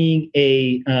pursued being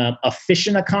a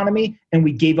efficient economy and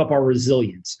we gave up our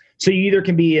resilience. So you either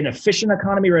can be an efficient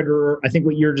economy, right, or I think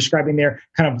what you're describing there,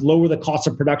 kind of lower the cost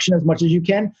of production as much as you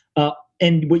can.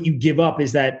 And what you give up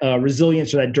is that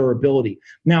resilience or that durability.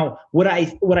 Now, what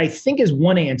I think is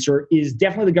one answer is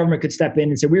definitely the government could step in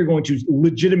and say, we're going to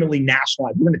legitimately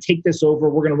nationalize. We're going to take this over.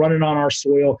 We're going to run it on our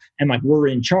soil and like we're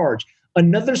in charge.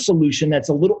 Another solution that's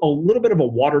a little bit of a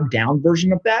watered down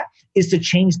version of that is to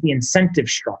change the incentive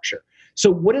structure. So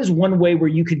what is one way where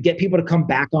you could get people to come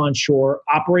back on shore,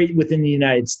 operate within the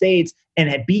United States,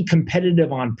 and be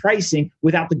competitive on pricing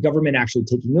without the government actually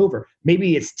taking over.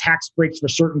 Maybe it's tax breaks for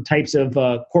certain types of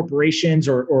corporations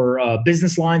or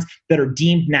business lines that are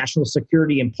deemed national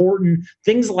security important,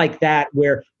 things like that,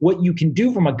 where what you can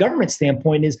do from a government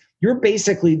standpoint is you're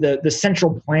basically the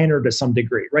central planner to some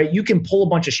degree, right? You can pull a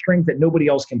bunch of strings that nobody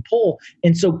else can pull.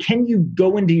 And so can you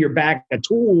go into your bag of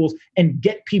tools and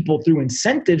get people through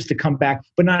incentives to come back,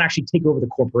 but not actually take over the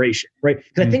corporation, right?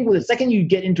 Because I think the second you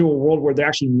get into a world where they're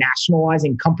actually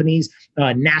nationalizing companies,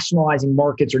 nationalizing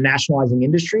markets, or nationalizing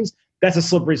industries, that's a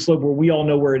slippery slope where we all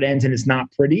know where it ends and it's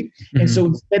not pretty. Mm-hmm. And so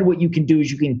instead what you can do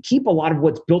is you can keep a lot of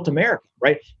what's built America,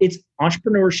 right? It's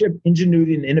entrepreneurship,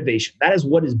 ingenuity, and innovation. That is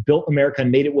what has built America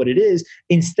and made it what it is.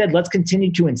 Instead, let's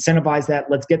continue to incentivize that.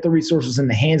 Let's get the resources in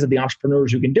the hands of the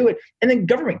entrepreneurs who can do it. And then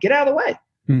government, get out of the way.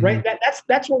 Mm-hmm. Right.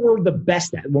 That's what we're the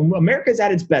best at. When America's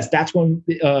at its best, that's when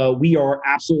we are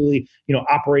absolutely,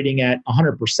 operating at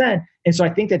 100%. And so I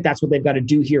think that that's what they've got to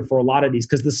do here for a lot of these,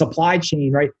 because the supply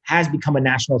chain, right, has become a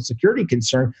national security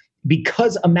concern.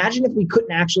 Because imagine if we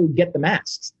couldn't actually get the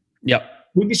masks. Yep.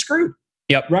 We'd be screwed.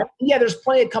 Yep. Right. Yeah, there's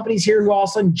plenty of companies here who all of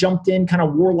a sudden jumped in, kind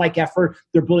of warlike effort.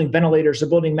 They're building ventilators, they're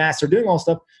building masks, they're doing all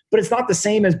stuff. But it's not the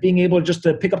same as being able just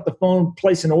to pick up the phone,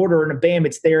 place an order, and bam,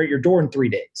 it's there at your door in 3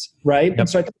 days. Right. Yep. And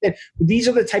so I think that these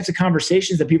are the types of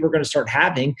conversations that people are going to start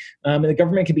having. And the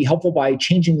government can be helpful by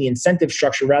changing the incentive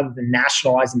structure rather than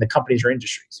nationalizing the companies or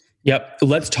industries. Yep.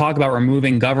 Let's talk about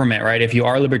removing government, right? If you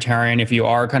are libertarian, if you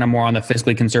are kind of more on the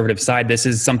fiscally conservative side, this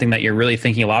is something that you're really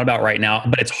thinking a lot about right now.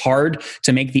 But it's hard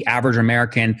to make the average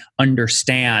American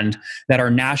understand that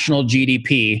our national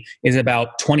GDP is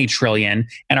about 20 trillion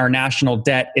and our national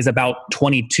debt is about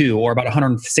 22 or about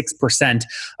 106%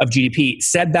 of GDP.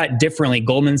 Said that differently,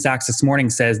 Goldman Sachs this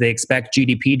morning says they expect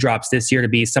GDP drops this year to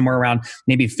be somewhere around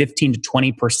maybe 15 to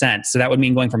 20%. So that would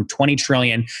mean going from 20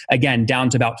 trillion, again, down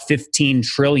to about 15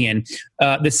 trillion.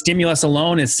 The stimulus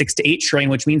alone is 6 to 8 trillion,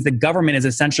 which means the government is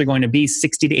essentially going to be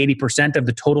 60 to 80% of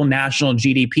the total national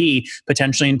GDP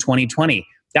potentially in 2020.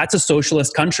 That's a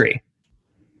socialist country.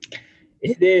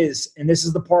 It is. And this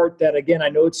is the part that, again, I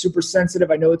know it's super sensitive.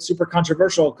 I know it's super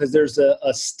controversial because there's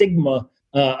a stigma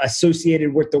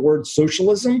associated with the word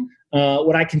socialism.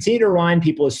 What I continue to remind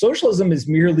people is socialism is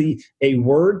merely a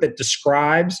word that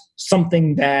describes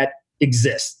something that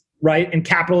exists. Right. And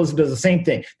capitalism does the same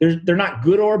thing. They're not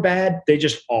good or bad. They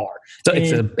just are. So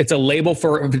it's a label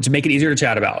to make it easier to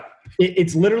chat about.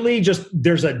 It's literally just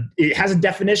it has a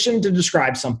definition to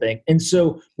describe something. And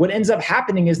so what ends up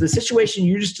happening is the situation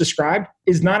you just described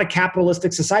is not a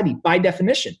capitalistic society by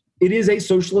definition. It is a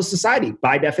socialist society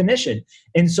by definition.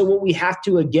 And so what we have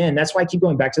to, again, that's why I keep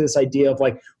going back to this idea of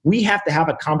we have to have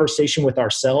a conversation with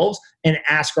ourselves and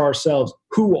ask ourselves,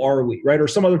 who are we, right? Or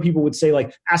some other people would say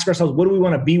ask ourselves, what do we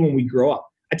want to be when we grow up?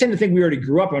 I tend to think we already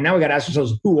grew up, and now we got to ask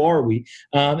ourselves, who are we?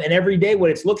 And every day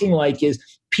what it's looking like is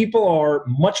people are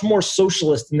much more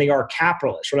socialist than they are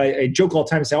capitalist. Right? I joke all the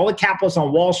time and say all the capitalists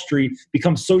on Wall Street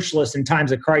become socialists in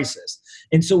times of crisis.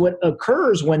 And so what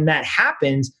occurs when that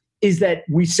happens is that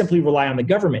we simply rely on the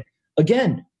government.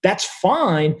 Again, that's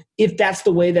fine if that's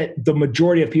the way that the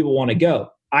majority of people want to go.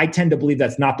 I tend to believe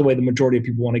that's not the way the majority of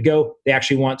people want to go. They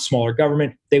actually want smaller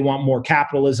government. They want more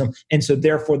capitalism. And so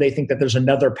therefore, they think that there's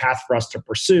another path for us to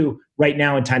pursue. Right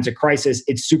now, in times of crisis,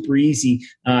 it's super easy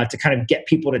to kind of get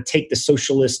people to take the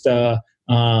socialist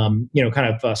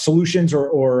solutions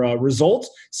or results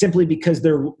simply because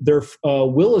their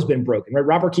will has been broken. Right?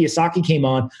 Robert Kiyosaki came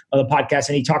on the podcast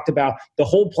and he talked about the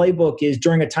whole playbook is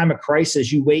during a time of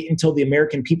crisis, you wait until the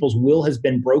American people's will has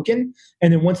been broken.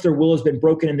 And then once their will has been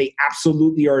broken and they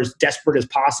absolutely are as desperate as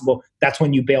possible, that's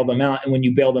when you bail them out. And when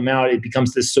you bail them out, it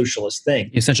becomes this socialist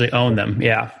thing. You essentially own them.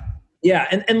 Yeah.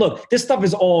 Yeah. And look, this stuff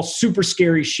is all super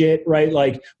scary shit,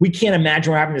 right? We can't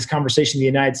imagine we're having this conversation in the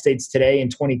United States today in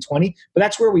 2020, but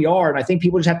that's where we are. And I think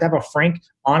people just have to have a frank,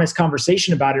 honest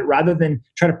conversation about it rather than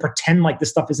try to pretend like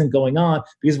this stuff isn't going on,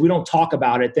 because if we don't talk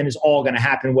about it, then it's all going to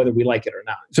happen whether we like it or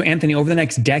not. So Anthony, over the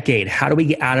next decade, how do we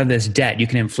get out of this debt? You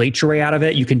can inflate your way out of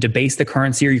it. You can debase the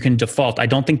currency or you can default. I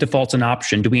don't think default's an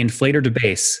option. Do we inflate or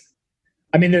debase?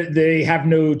 I mean, they have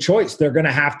no choice. They're going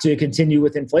to have to continue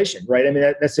with inflation, right? I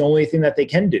mean, that's the only thing that they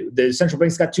can do. The central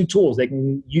bank's got two tools. They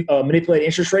can manipulate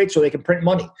interest rates or they can print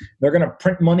money. They're going to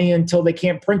print money until they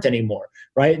can't print anymore,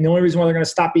 right? And the only reason why they're going to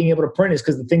stop being able to print is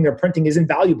because the thing they're printing isn't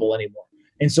valuable anymore.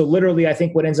 And so literally, I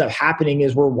think what ends up happening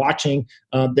is we're watching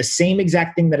the same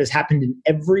exact thing that has happened in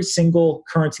every single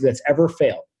currency that's ever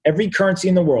failed. Every currency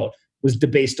in the world was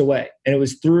debased away. And it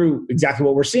was through exactly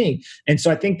what we're seeing. And so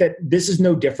I think that this is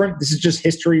no different. This is just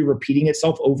history repeating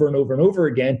itself over and over and over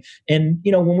again. And,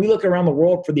 when we look around the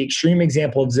world for the extreme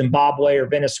example of Zimbabwe or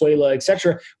Venezuela, et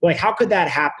cetera, how could that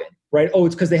happen? right? Oh,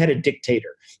 it's because they had a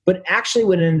dictator. But actually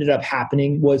what ended up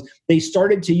happening was they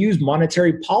started to use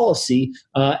monetary policy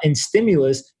and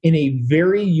stimulus in a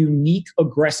very unique,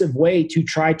 aggressive way to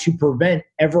try to prevent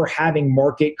ever having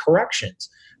market corrections.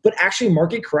 But actually,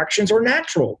 market corrections are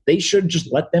natural. They should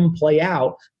just let them play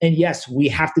out. And yes, we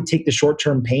have to take the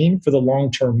short-term pain for the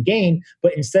long-term gain.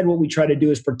 But instead, what we try to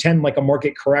do is pretend like a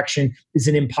market correction is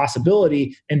an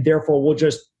impossibility. And therefore, we'll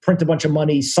just print a bunch of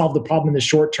money, solve the problem in the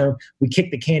short term. We kick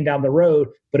the can down the road,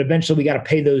 but eventually we got to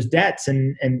pay those debts.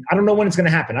 And I don't know when it's going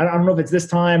to happen. I don't know if it's this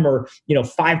time or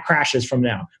 5 crashes from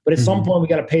now. But at some point, we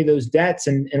got to pay those debts.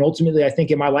 And ultimately, I think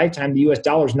in my lifetime, the US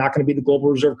dollar is not going to be the global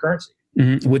reserve currency.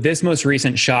 Mm-hmm. With this most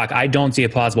recent shock, I don't see a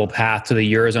plausible path to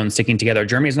the Eurozone sticking together.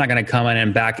 Germany's not going to come in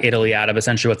and back Italy out of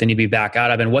essentially what they need to be back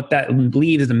out of. And what that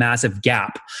leaves is a massive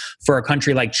gap for a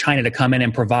country like China to come in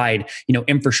and provide,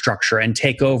 infrastructure and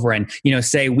take over and,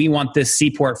 say, we want this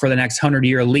seaport for the next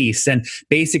 100-year lease and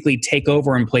basically take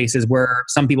over in places where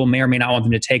some people may or may not want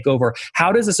them to take over.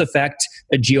 How does this affect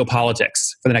geopolitics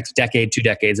for the next decade, 2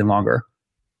 decades and longer?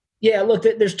 Yeah, look,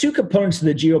 there's 2 components to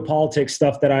the geopolitics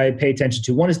stuff that I pay attention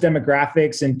to. One is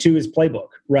demographics and 2 is playbook,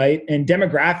 right? And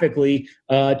demographically,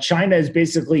 China is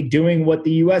basically doing what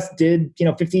the US did,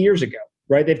 50 years ago,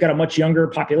 right? They've got a much younger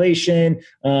population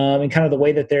and kind of the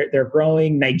way that they're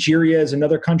growing. Nigeria is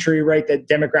another country, right, that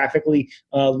demographically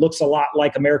looks a lot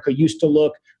like America used to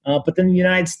look. But then the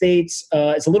United States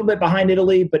is a little bit behind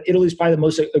Italy, but Italy is probably the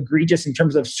most egregious in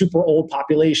terms of super old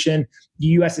population. The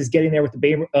U.S. is getting there with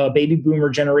the baby boomer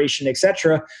generation, et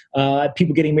cetera.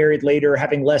 People getting married later,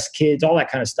 having less kids, all that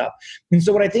kind of stuff. And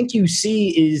so what I think you see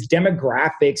is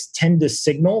demographics tend to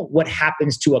signal what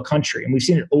happens to a country. And we've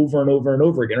seen it over and over and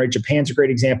over again, right? Japan's a great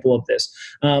example of this.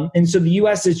 And so the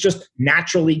U.S. is just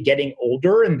naturally getting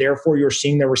older, and therefore you're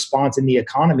seeing the response in the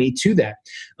economy to that.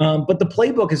 But the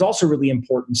playbook is also really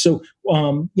important. So,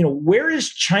 where is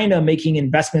China making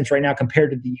investments right now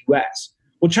compared to the U.S.?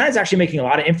 Well, China's actually making a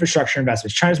lot of infrastructure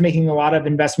investments. China's making a lot of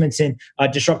investments in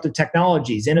disruptive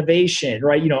technologies, innovation,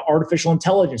 right? Artificial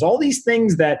intelligence, all these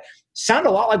things that sound a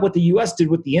lot like what the U.S. did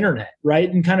with the internet, right?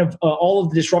 And kind of all of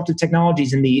the disruptive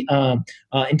technologies and the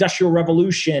industrial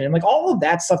revolution and like all of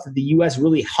that stuff that the U.S.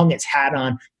 really hung its hat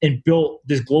on and built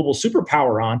this global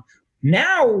superpower on.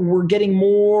 Now we're getting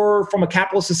more from a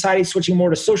capitalist society, switching more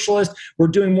to socialist. We're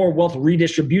doing more wealth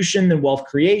redistribution than wealth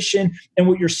creation. And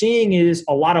what you're seeing is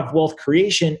a lot of wealth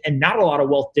creation and not a lot of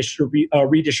wealth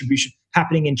redistribution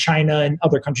happening in China and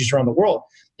other countries around the world.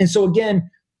 And so again,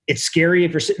 it's scary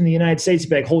if you're sitting in the United States to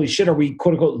be like, holy shit, are we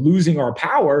quote unquote losing our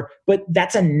power? But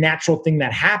that's a natural thing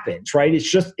that happens, right? It's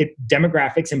just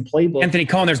demographics and playbook. Anthony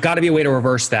Cohen, there's got to be a way to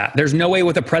reverse that. There's no way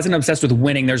with a president obsessed with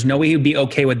winning. There's no way he'd be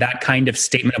okay with that kind of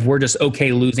statement of we're just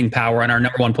okay losing power in our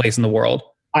number one place in the world.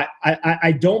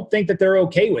 I don't think that they're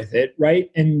okay with it, right?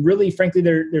 And really, frankly,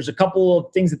 there's a couple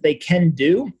of things that they can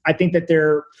do. I think that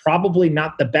they're probably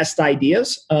not the best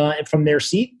ideas from their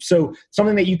seat. So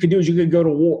something that you could do is you could go to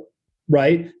war.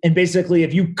 Right. And basically,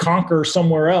 if you conquer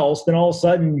somewhere else, then all of a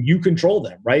sudden you control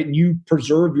them. Right. And you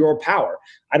preserve your power.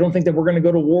 I don't think that we're going to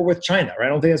go to war with China. Right? I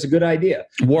don't think that's a good idea.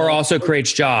 War also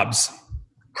creates jobs.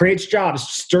 Creates jobs,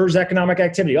 stirs economic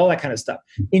activity, all that kind of stuff.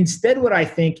 Instead, what I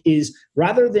think is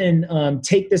rather than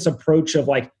take this approach of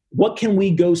like, what can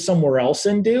we go somewhere else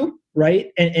and do?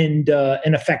 Right. And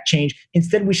affect change.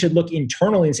 Instead, we should look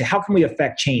internally and say, how can we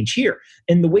affect change here?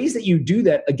 And the ways that you do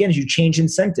that, again, is you change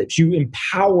incentives. You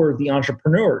empower the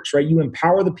entrepreneurs, right? You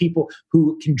empower the people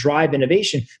who can drive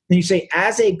innovation. And you say,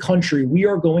 as a country, we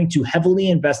are going to heavily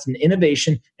invest in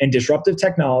innovation and disruptive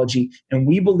technology. And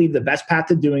we believe the best path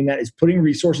to doing that is putting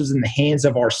resources in the hands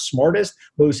of our smartest,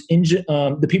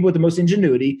 the people with the most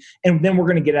ingenuity. And then we're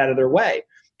going to get out of their way.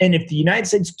 And if the United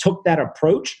States took that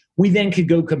approach, we then could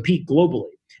go compete globally.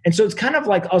 And so it's kind of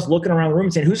like us looking around the room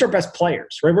and saying, who's our best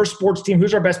players, right? We're a sports team.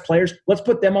 Who's our best players? Let's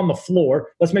put them on the floor.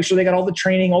 Let's make sure they got all the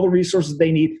training, all the resources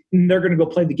they need, and they're going to go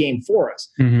play the game for us.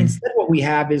 Mm-hmm. Instead, what we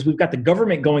have is we've got the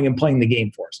government going and playing the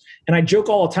game for us. And I joke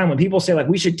all the time when people say, like,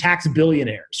 we should tax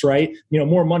billionaires, right?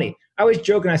 More money. I always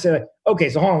joke and I say, like, okay,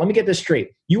 so hold on, let me get this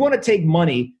straight. You want to take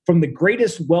money from the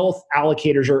greatest wealth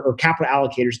allocators or capital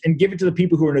allocators and give it to the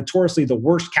people who are notoriously the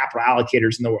worst capital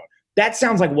allocators in the world. That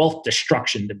sounds like wealth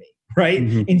destruction to me, right?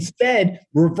 Mm-hmm. Instead,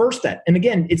 reverse that. And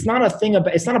again, it's not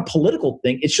a political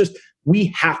thing. It's just we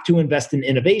have to invest in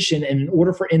innovation. And in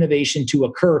order for innovation to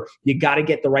occur, you got to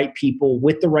get the right people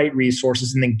with the right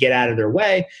resources and then get out of their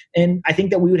way. And I think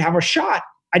that we would have a shot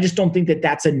I just don't think that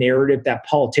that's a narrative that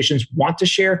politicians want to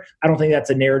share. I don't think that's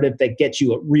a narrative that gets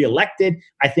you reelected.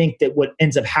 I think that what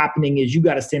ends up happening is you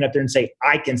got to stand up there and say,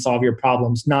 I can solve your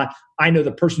problems, not I know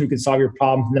the person who can solve your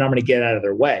problems, and then I'm going to get out of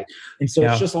their way. And so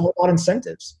it's just a whole lot of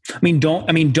incentives. There's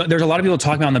a lot of people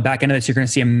talking about on the back end of this, you're going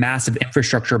to see a massive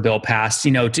infrastructure bill passed,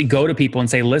 to go to people and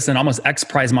say, listen, almost X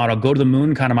Prize model, go to the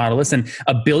moon kind of model. Listen,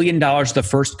 $1 billion to the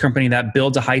first company that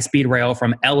builds a high-speed rail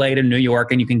from LA to New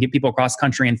York, and you can get people across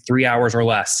country in 3 hours or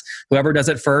less. Whoever does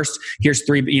it first, here's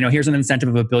an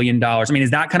incentive of $1 billion. Is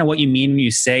that kind of what you mean when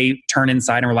you say turn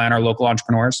inside and rely on our local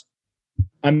entrepreneurs?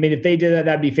 If they did that,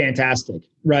 that'd be fantastic,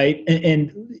 right?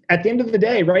 And at the end of the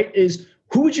day, right, is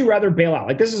who would you rather bail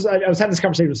out? I was having this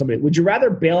conversation with somebody. Would you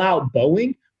rather bail out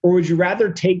Boeing, or would you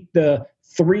rather take the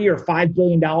 $3 or $5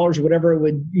 billion or whatever it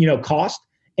would, cost,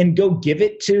 and go give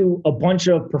it to a bunch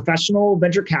of professional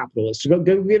venture capitalists? Go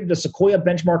give it to Sequoia,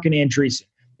 Benchmark, and Andreessen,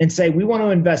 and say, we want to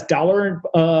invest dollar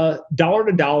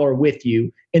to dollar with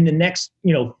you in the next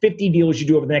 50 deals you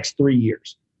do over the next 3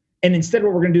 years. And instead,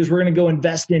 what we're going to do is we're going to go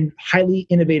invest in highly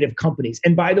innovative companies.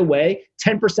 And by the way,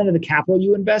 10% of the capital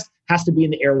you invest has to be in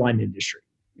the airline industry.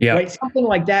 Yeah. Right? Something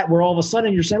like that, where all of a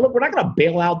sudden you're saying, look, we're not going to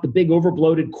bail out the big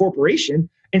overbloated corporation.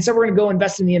 Instead, we're going to go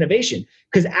invest in the innovation.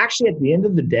 Because actually, at the end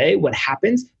of the day, what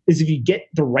happens is if you get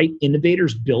the right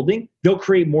innovators building, they'll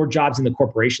create more jobs in the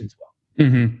corporation as well.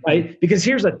 Mm-hmm. Right? Because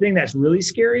here's the thing that's really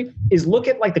scary is look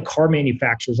at like the car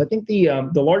manufacturers. I think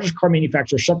the largest car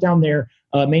manufacturer shut down their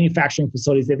manufacturing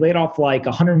facilities. They laid off like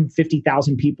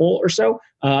 150,000 people or so.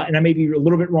 And I may be a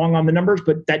little bit wrong on the numbers,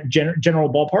 but that general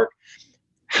ballpark.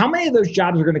 How many of those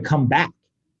jobs are going to come back?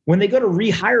 When they go to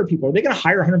rehire people, are they going to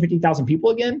hire 150,000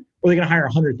 people again? Or are they going to hire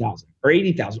 100,000 or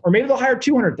 80,000? Or maybe they'll hire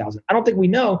 200,000. I don't think we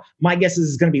know. My guess is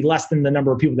it's going to be less than the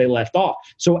number of people they left off.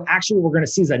 So actually what we're going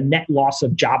to see is a net loss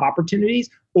of job opportunities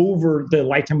over the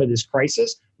lifetime of this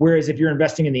crisis. Whereas if you're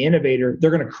investing in the innovator,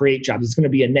 they're going to create jobs. It's going to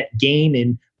be a net gain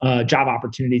in job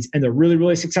opportunities. And the really,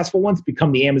 really successful ones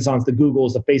become the Amazons, the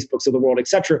Googles, the Facebooks of the world, et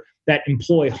cetera, that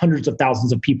employ hundreds of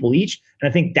thousands of people each. And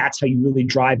I think that's how you really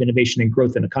drive innovation and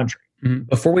growth in a country.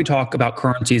 Before we talk about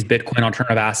currencies, Bitcoin,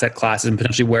 alternative asset classes, and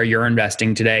potentially where you're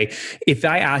investing today, if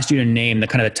I asked you to name the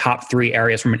kind of the top 3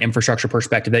 areas from an infrastructure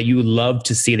perspective that you would love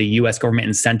to see the U.S. government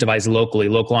incentivize locally,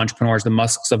 local entrepreneurs, the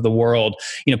Musks of the world,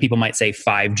 people might say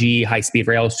 5G, high-speed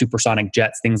rail, supersonic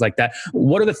jets, things like that.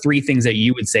 What are the 3 things that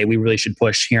you would say we really should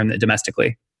push here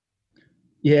domestically?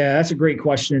 Yeah, that's a great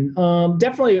question.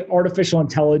 Definitely artificial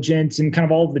intelligence and kind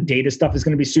of all of the data stuff is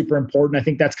going to be super important. I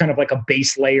think that's kind of like a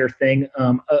base layer thing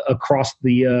across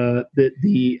the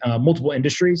multiple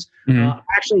industries. Mm-hmm. I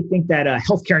actually think that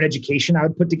healthcare and education I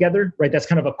would put together, right? That's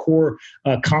kind of a core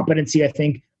competency, I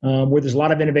think, where there's a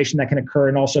lot of innovation that can occur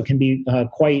and also can be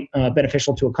quite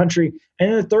beneficial to a country.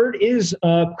 And then the third is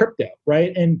crypto,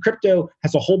 right? And crypto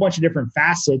has a whole bunch of different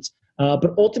facets.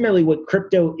 But ultimately, what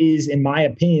crypto is, in my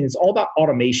opinion, is all about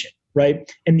automation, right?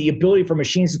 And the ability for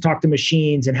machines to talk to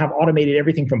machines and have automated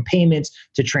everything from payments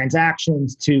to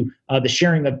transactions to the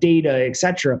sharing of data, et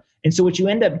cetera. And so what you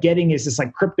end up getting is this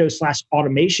like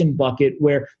crypto/automation bucket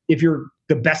where if you're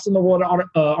the best in the world at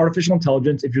artificial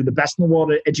intelligence, if you're the best in the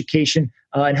world at education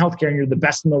and healthcare, and you're the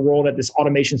best in the world at this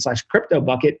automation/crypto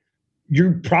bucket,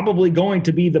 you're probably going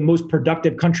to be the most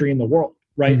productive country in the world.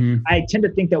 Right. Mm-hmm. I tend to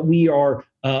think that we are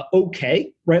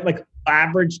okay, right? Like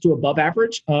average to above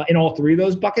average in all 3 of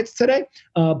those buckets today.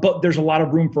 But there's a lot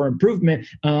of room for improvement.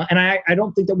 And I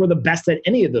don't think that we're the best at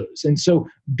any of those. And so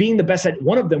being the best at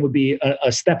one of them would be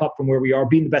a step up from where we are.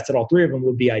 Being the best at all 3 of them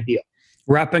would be ideal.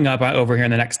 Wrapping up over here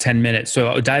in the next 10 minutes.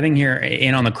 So diving here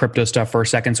in on the crypto stuff for a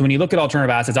second. So when you look at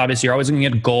alternative assets, obviously you're always going to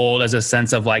get gold as a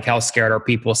sense of like how scared are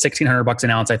people. $1,600 an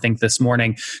ounce, I think this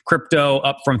morning. Crypto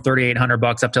up from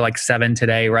 $3,800 up to like $7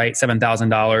 today, right?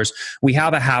 $7,000. We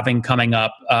have a halving coming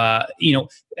up.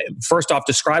 First off,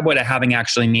 describe what a halving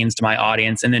actually means to my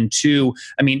audience. And then 2,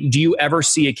 do you ever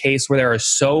see a case where there is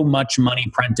so much money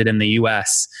printed in the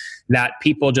US that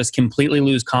people just completely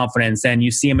lose confidence and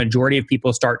you see a majority of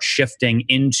people start shifting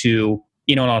into,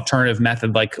 an alternative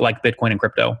method like Bitcoin and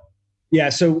crypto? Yeah.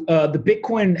 So the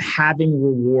Bitcoin halving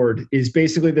reward is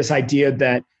basically this idea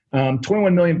that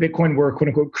 21 million Bitcoin were quote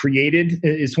unquote created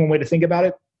is one way to think about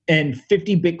it. And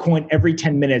 50 Bitcoin every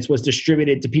 10 minutes was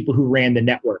distributed to people who ran the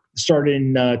network. It started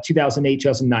in 2008,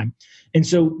 2009. And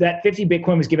so that 50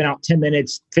 Bitcoin was given out 10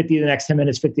 minutes, 50 the next 10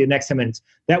 minutes, 50 the next 10 minutes.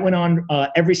 That went on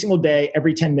every single day,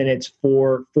 every 10 minutes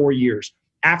for 4 years.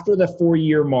 After the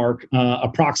 4-year mark,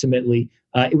 approximately,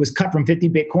 it was cut from 50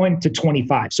 Bitcoin to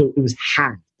 25. So it was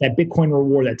halved. That Bitcoin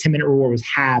reward, that 10-minute reward was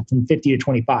halved from 50 to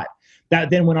 25.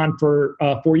 That then went on for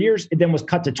 4 years. It then was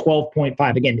cut to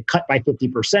 12.5. Again, cut by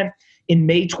 50%. In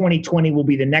May 2020 will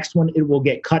be the next one. It will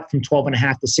get cut from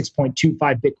 12.5 to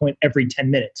 6.25 Bitcoin every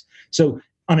 10 minutes. So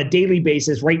on a daily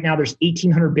basis, right now there's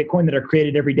 1,800 Bitcoin that are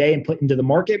created every day and put into the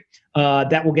market.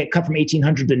 That will get cut from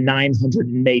 1,800 to 900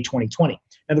 in May 2020.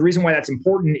 Now, the reason why that's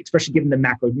important, especially given the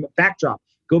macro backdrop,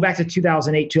 go back to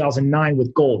 2008, 2009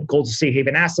 with gold. Gold's a safe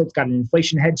haven asset. It's got an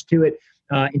inflation hedge to it.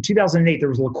 In 2008, there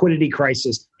was a liquidity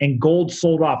crisis, and gold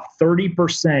sold off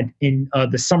 30% in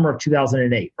the summer of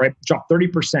 2008, right? Dropped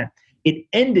 30%. It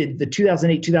ended the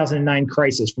 2008-2009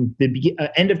 crisis from the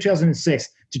end of 2006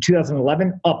 to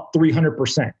 2011 up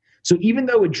 300%. So even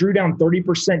though it drew down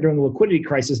 30% during the liquidity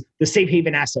crisis, the safe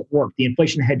haven asset worked. The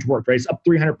inflation hedge worked, right? It's up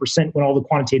 300% when all the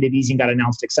quantitative easing got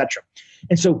announced, et cetera.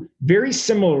 And so very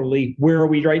similarly, where are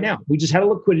we right now? We just had a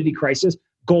liquidity crisis.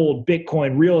 Gold,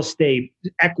 Bitcoin, real estate,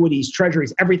 equities,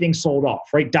 treasuries, everything sold off,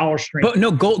 right? Dollar strength.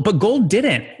 But gold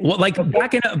didn't. Well, like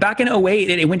back in 08,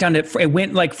 it went down to, it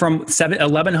went like from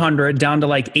 1,100 down to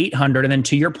like 800. And then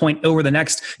to your point, over the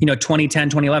next, 2010,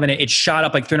 2011, it shot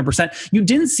up like 300%. You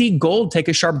didn't see gold take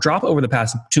a sharp drop over the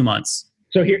past 2 months.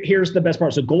 So here's the best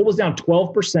part. So gold was down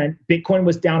 12%. Bitcoin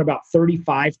was down about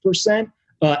 35%.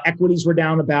 Equities were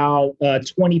down about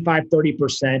 25,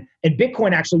 30%. And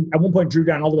Bitcoin actually at one point drew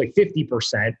down all the way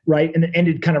 50%, right? And then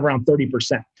ended kind of around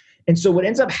 30%. And so what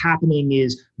ends up happening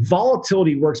is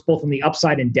volatility works both on the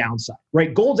upside and downside,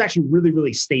 right? Gold's actually really,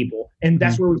 really stable. And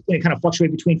that's where we're going to kind of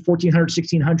fluctuate between 1,400,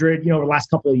 1,600, over the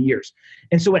last couple of years.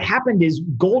 And so what happened is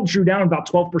gold drew down about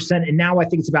 12%. And now I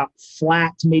think it's about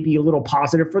flat to maybe a little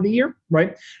positive for the year,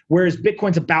 right? Whereas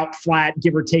Bitcoin's about flat,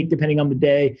 give or take, depending on the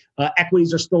day.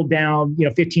 Equities are still down,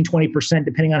 15, 20%,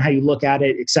 depending on how you look at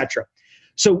it, et cetera.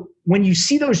 So when you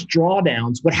see those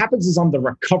drawdowns, what happens is on the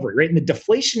recovery, right? In the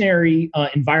deflationary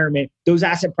environment, those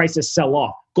asset prices sell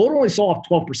off. Gold only sold off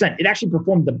 12%. It actually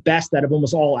performed the best out of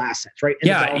almost all assets, right?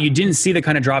 And you didn't see the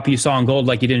kind of drop you saw in gold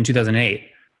like you did in 2008.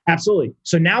 Absolutely.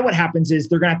 So now what happens is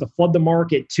they're going to have to flood the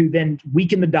market to then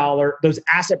weaken the dollar. Those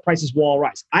asset prices will all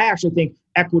rise. I actually think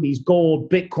equities,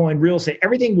 gold, Bitcoin, real estate,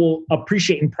 everything will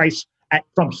appreciate in price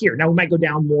from here. Now we might go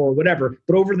down more or whatever,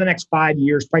 but over the next 5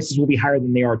 years, prices will be higher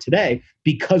than they are today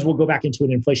because we'll go back into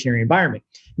an inflationary environment.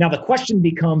 Now the question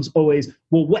becomes always,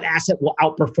 well, what asset will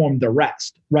outperform the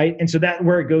rest, right? And so that's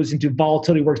where it goes into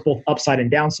volatility works both upside and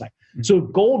downside. Mm-hmm. So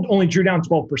if gold only drew down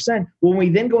 12%, when we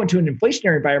then go into an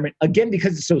inflationary environment, again,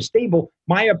 because it's so stable,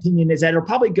 my opinion is that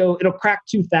it'll crack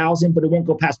 2,000, but it won't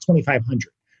go past 2,500,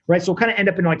 right? So it'll kind of end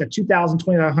up in like a $2,000,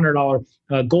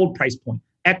 $2,500 gold price point.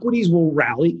 Equities will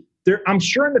rally. I'm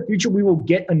sure in the future we will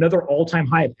get another all-time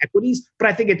high of equities, but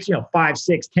I think it's 5,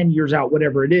 6, 10 years out,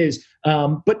 whatever it is.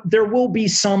 But there will be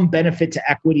some benefit to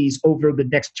equities over the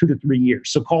next 2 to 3 years.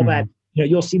 So call that,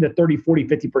 you'll see the 30, 40,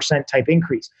 50% type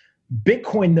increase.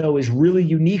 Bitcoin, though, is really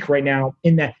unique right now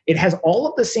in that it has all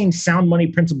of the same sound money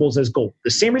principles as gold.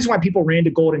 The same reason why people ran to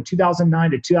gold in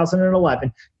 2009 to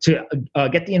 2011 to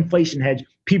get the inflation hedge,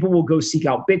 people will go seek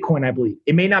out Bitcoin, I believe.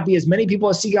 It may not be as many people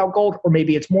as seek out gold, or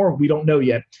maybe it's more. We don't know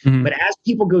yet. Mm-hmm. But as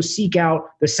people go seek out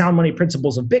the sound money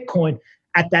principles of Bitcoin,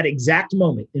 at that exact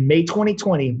moment in May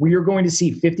 2020, we are going to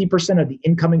see 50% of the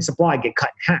incoming supply get cut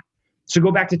in half. So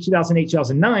go back to 2008,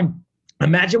 2009.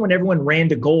 Imagine when everyone ran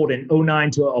to gold in 09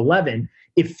 to 11,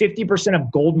 if 50%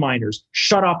 of gold miners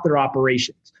shut off their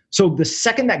operations. So the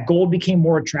second that gold became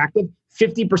more attractive,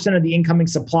 50% of the incoming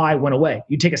supply went away.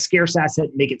 You take a scarce asset,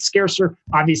 make it scarcer,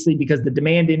 obviously, because the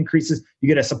demand increases. You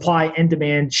get a supply and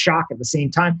demand shock at the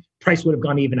same time. Price would have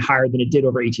gone even higher than it did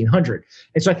over 1,800.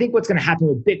 And so I think what's going to happen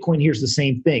with Bitcoin here is the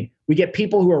same thing. We get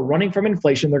people who are running from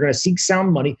inflation. They're going to seek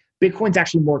sound money. Bitcoin's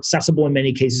actually more accessible in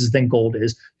many cases than gold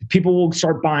is. People will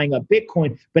start buying up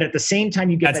Bitcoin, but at the same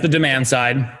time, you get that's the demand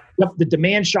side. The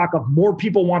demand shock of more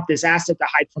people want this asset to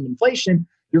hide from inflation.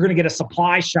 You're going to get a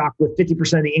supply shock with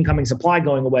 50% of the incoming supply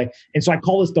going away. And so I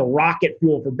call this the rocket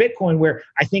fuel for Bitcoin, where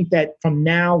I think that from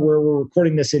now, where we're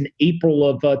recording this in April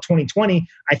of 2020,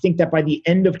 I think that by the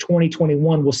end of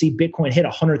 2021, we'll see Bitcoin hit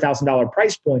 $100,000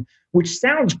 price point, which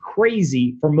sounds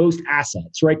crazy for most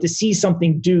assets, right? To see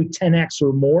something do 10x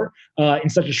or more in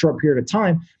such a short period of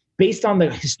time. Based on the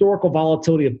historical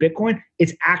volatility of Bitcoin,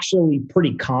 it's actually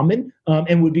pretty common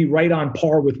and would be right on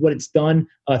par with what it's done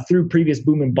through previous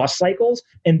boom and bust cycles.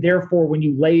 And therefore, when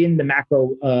you lay in the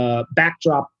macro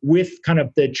backdrop with kind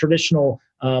of the traditional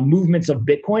movements of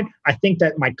Bitcoin, I think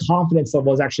that my confidence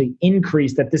level has actually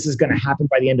increased that this is going to happen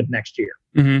by the end of next year.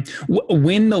 Mm-hmm.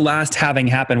 When the last halving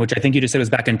happened, which I think you just said was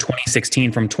back in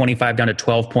 2016, from 25 down to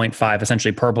 12.5,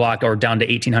 essentially per block, or down to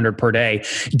 1,800 per day,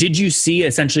 did you see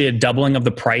essentially a doubling of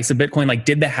the price of Bitcoin? Like,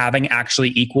 did the halving actually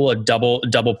equal a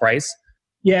double price?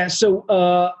 Yeah. So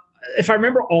if I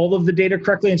remember all of the data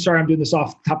correctly, and sorry, I'm doing this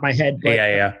off the top of my head,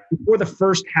 but before the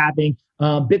first halving,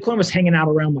 Bitcoin was hanging out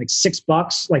around like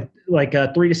 $6, like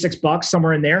 $3 to $6,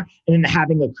 somewhere in there. And then the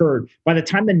halving occurred. By the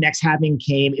time the next halving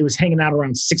came, it was hanging out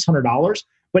around $600.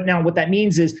 But now what that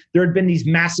means is there had been these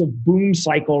massive boom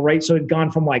cycle, right? So it had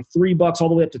gone from like $3 all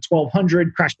the way up to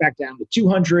 1,200, crashed back down to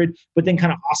 200, but then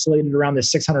kind of oscillated around the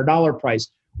 $600 price.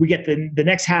 We get the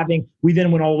next halving. We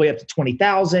then went all the way up to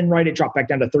 20,000, right? It dropped back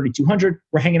down to 3,200.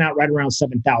 We're hanging out right around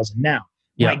 7,000 now.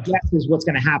 My guess is what's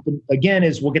going to happen again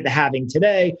is we'll get the halving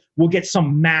today. We'll get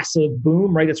some massive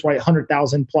boom, right? That's right,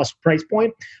 100,000 plus price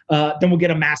point. Then we'll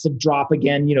get a massive drop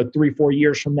again, 3-4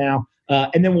 years from now.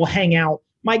 And then we'll hang out.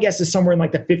 My guess is somewhere in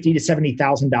like the $50,000 to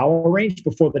 $70,000 range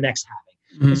before the next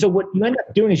halving. Mm-hmm. And so what you end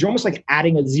up doing is you're almost like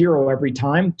adding a zero every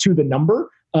time to the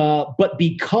number. But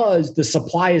because the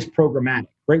supply is programmatic,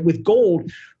 right? With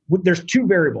gold, there's two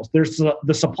variables. There's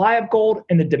the supply of gold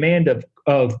and the demand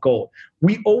of gold.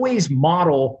 We always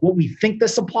model what we think the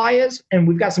supply is, and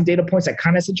we've got some data points that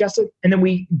kind of suggest it, and then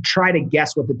we try to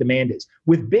guess what the demand is.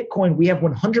 With Bitcoin, we have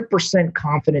 100%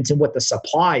 confidence in what the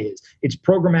supply is. It's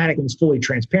programmatic and it's fully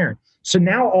transparent. So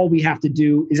now all we have to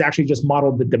do is actually just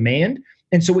model the demand.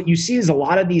 And so what you see is a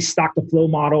lot of these stock to flow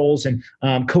models and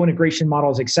co-integration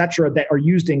models, et cetera, that are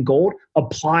used in gold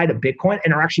apply to Bitcoin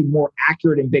and are actually more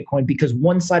accurate in Bitcoin because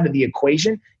one side of the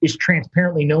equation is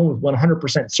transparently known with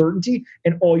 100% certainty,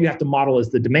 and all you have to model is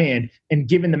the demand. And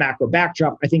given the macro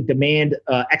backdrop, I think demand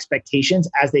expectations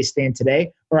as they stand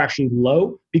today are actually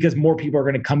low because more people are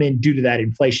going to come in due to that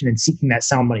inflation and seeking that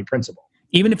sound money principle.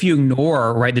 Even if you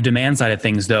ignore, right, the demand side of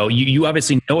things, though, you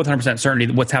obviously know with 100%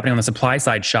 certainty what's happening on the supply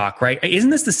side shock, right? Isn't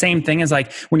this the same thing as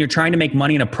like when you're trying to make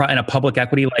money in a public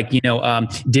equity like,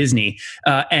 Disney,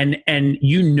 and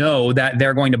you know that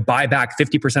they're going to buy back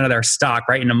 50% of their stock,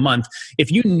 right, in a month.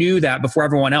 If you knew that before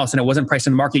everyone else and it wasn't priced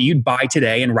in the market, you'd buy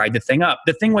today and ride the thing up.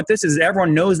 The thing with this is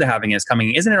everyone knows the halving is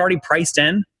coming. Isn't it already priced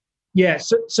in? Yeah,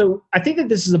 so I think that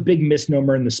this is a big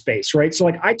misnomer in the space, right? So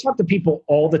like I talk to people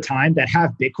all the time that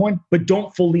have Bitcoin, but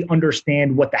don't fully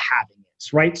understand what the halving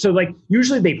is, right? So like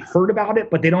usually they've heard about it,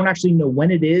 but they don't actually know when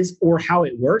it is or how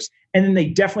it works. And then they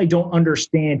definitely don't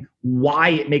understand why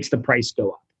it makes the price go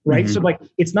up. Right. Mm-hmm. So like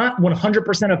it's not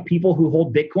 100% of people who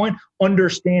hold Bitcoin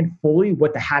understand fully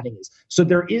what the halving is. So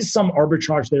there is some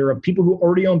arbitrage there of people who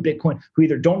already own Bitcoin who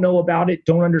either don't know about it,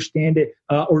 don't understand it,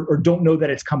 or don't know that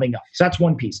it's coming up. So that's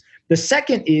one piece. The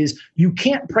second is you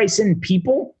can't price in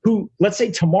people who, let's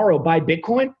say tomorrow, buy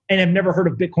Bitcoin and have never heard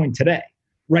of Bitcoin today.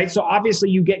 Right. So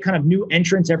obviously you get kind of new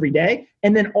entrants every day.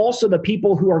 And then also the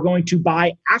people who are going to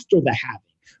buy after the halving,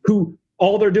 who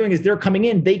all they're doing is they're coming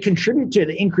in, they contribute to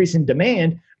the increase in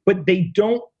demand, but they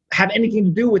don't have anything to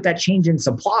do with that change in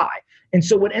supply. And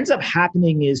so what ends up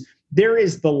happening is there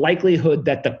is the likelihood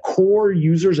that the core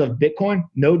users of Bitcoin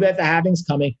know that the halving's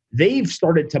coming. They've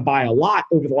started to buy a lot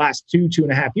over the last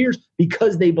 2.5 years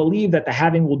because they believe that the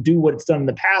halving will do what it's done in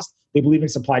the past. They believe in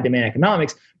supply-demand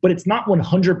economics, but it's not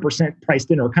 100% priced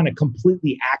in or kind of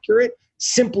completely accurate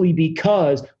simply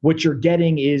because what you're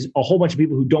getting is a whole bunch of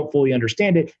people who don't fully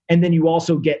understand it. And then you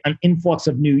also get an influx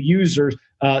of new users,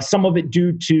 some of it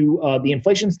due to the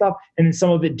inflation stuff, and then some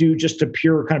of it due just to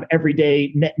pure kind of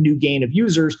everyday net new gain of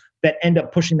users that end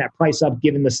up pushing that price up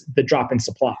given the drop in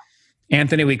supply.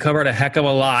 Anthony, we covered a heck of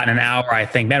a lot in an hour, I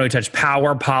think. Man, we touched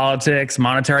power, politics,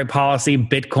 monetary policy,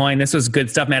 Bitcoin. This was good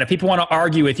stuff, man. If people want to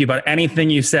argue with you about anything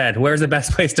you said, where's the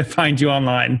best place to find you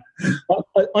online?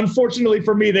 Unfortunately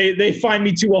for me, they find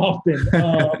me too often.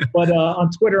 But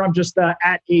on Twitter, I'm just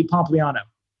at A Pompliano.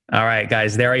 All right,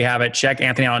 guys, there you have it. Check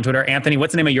Anthony out on Twitter. Anthony,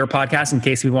 what's the name of your podcast in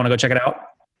case people want to go check it out?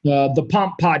 The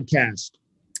Pomp Podcast.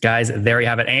 Guys, there you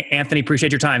have it. Anthony,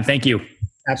 appreciate your time. Thank you.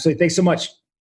 Absolutely. Thanks so much.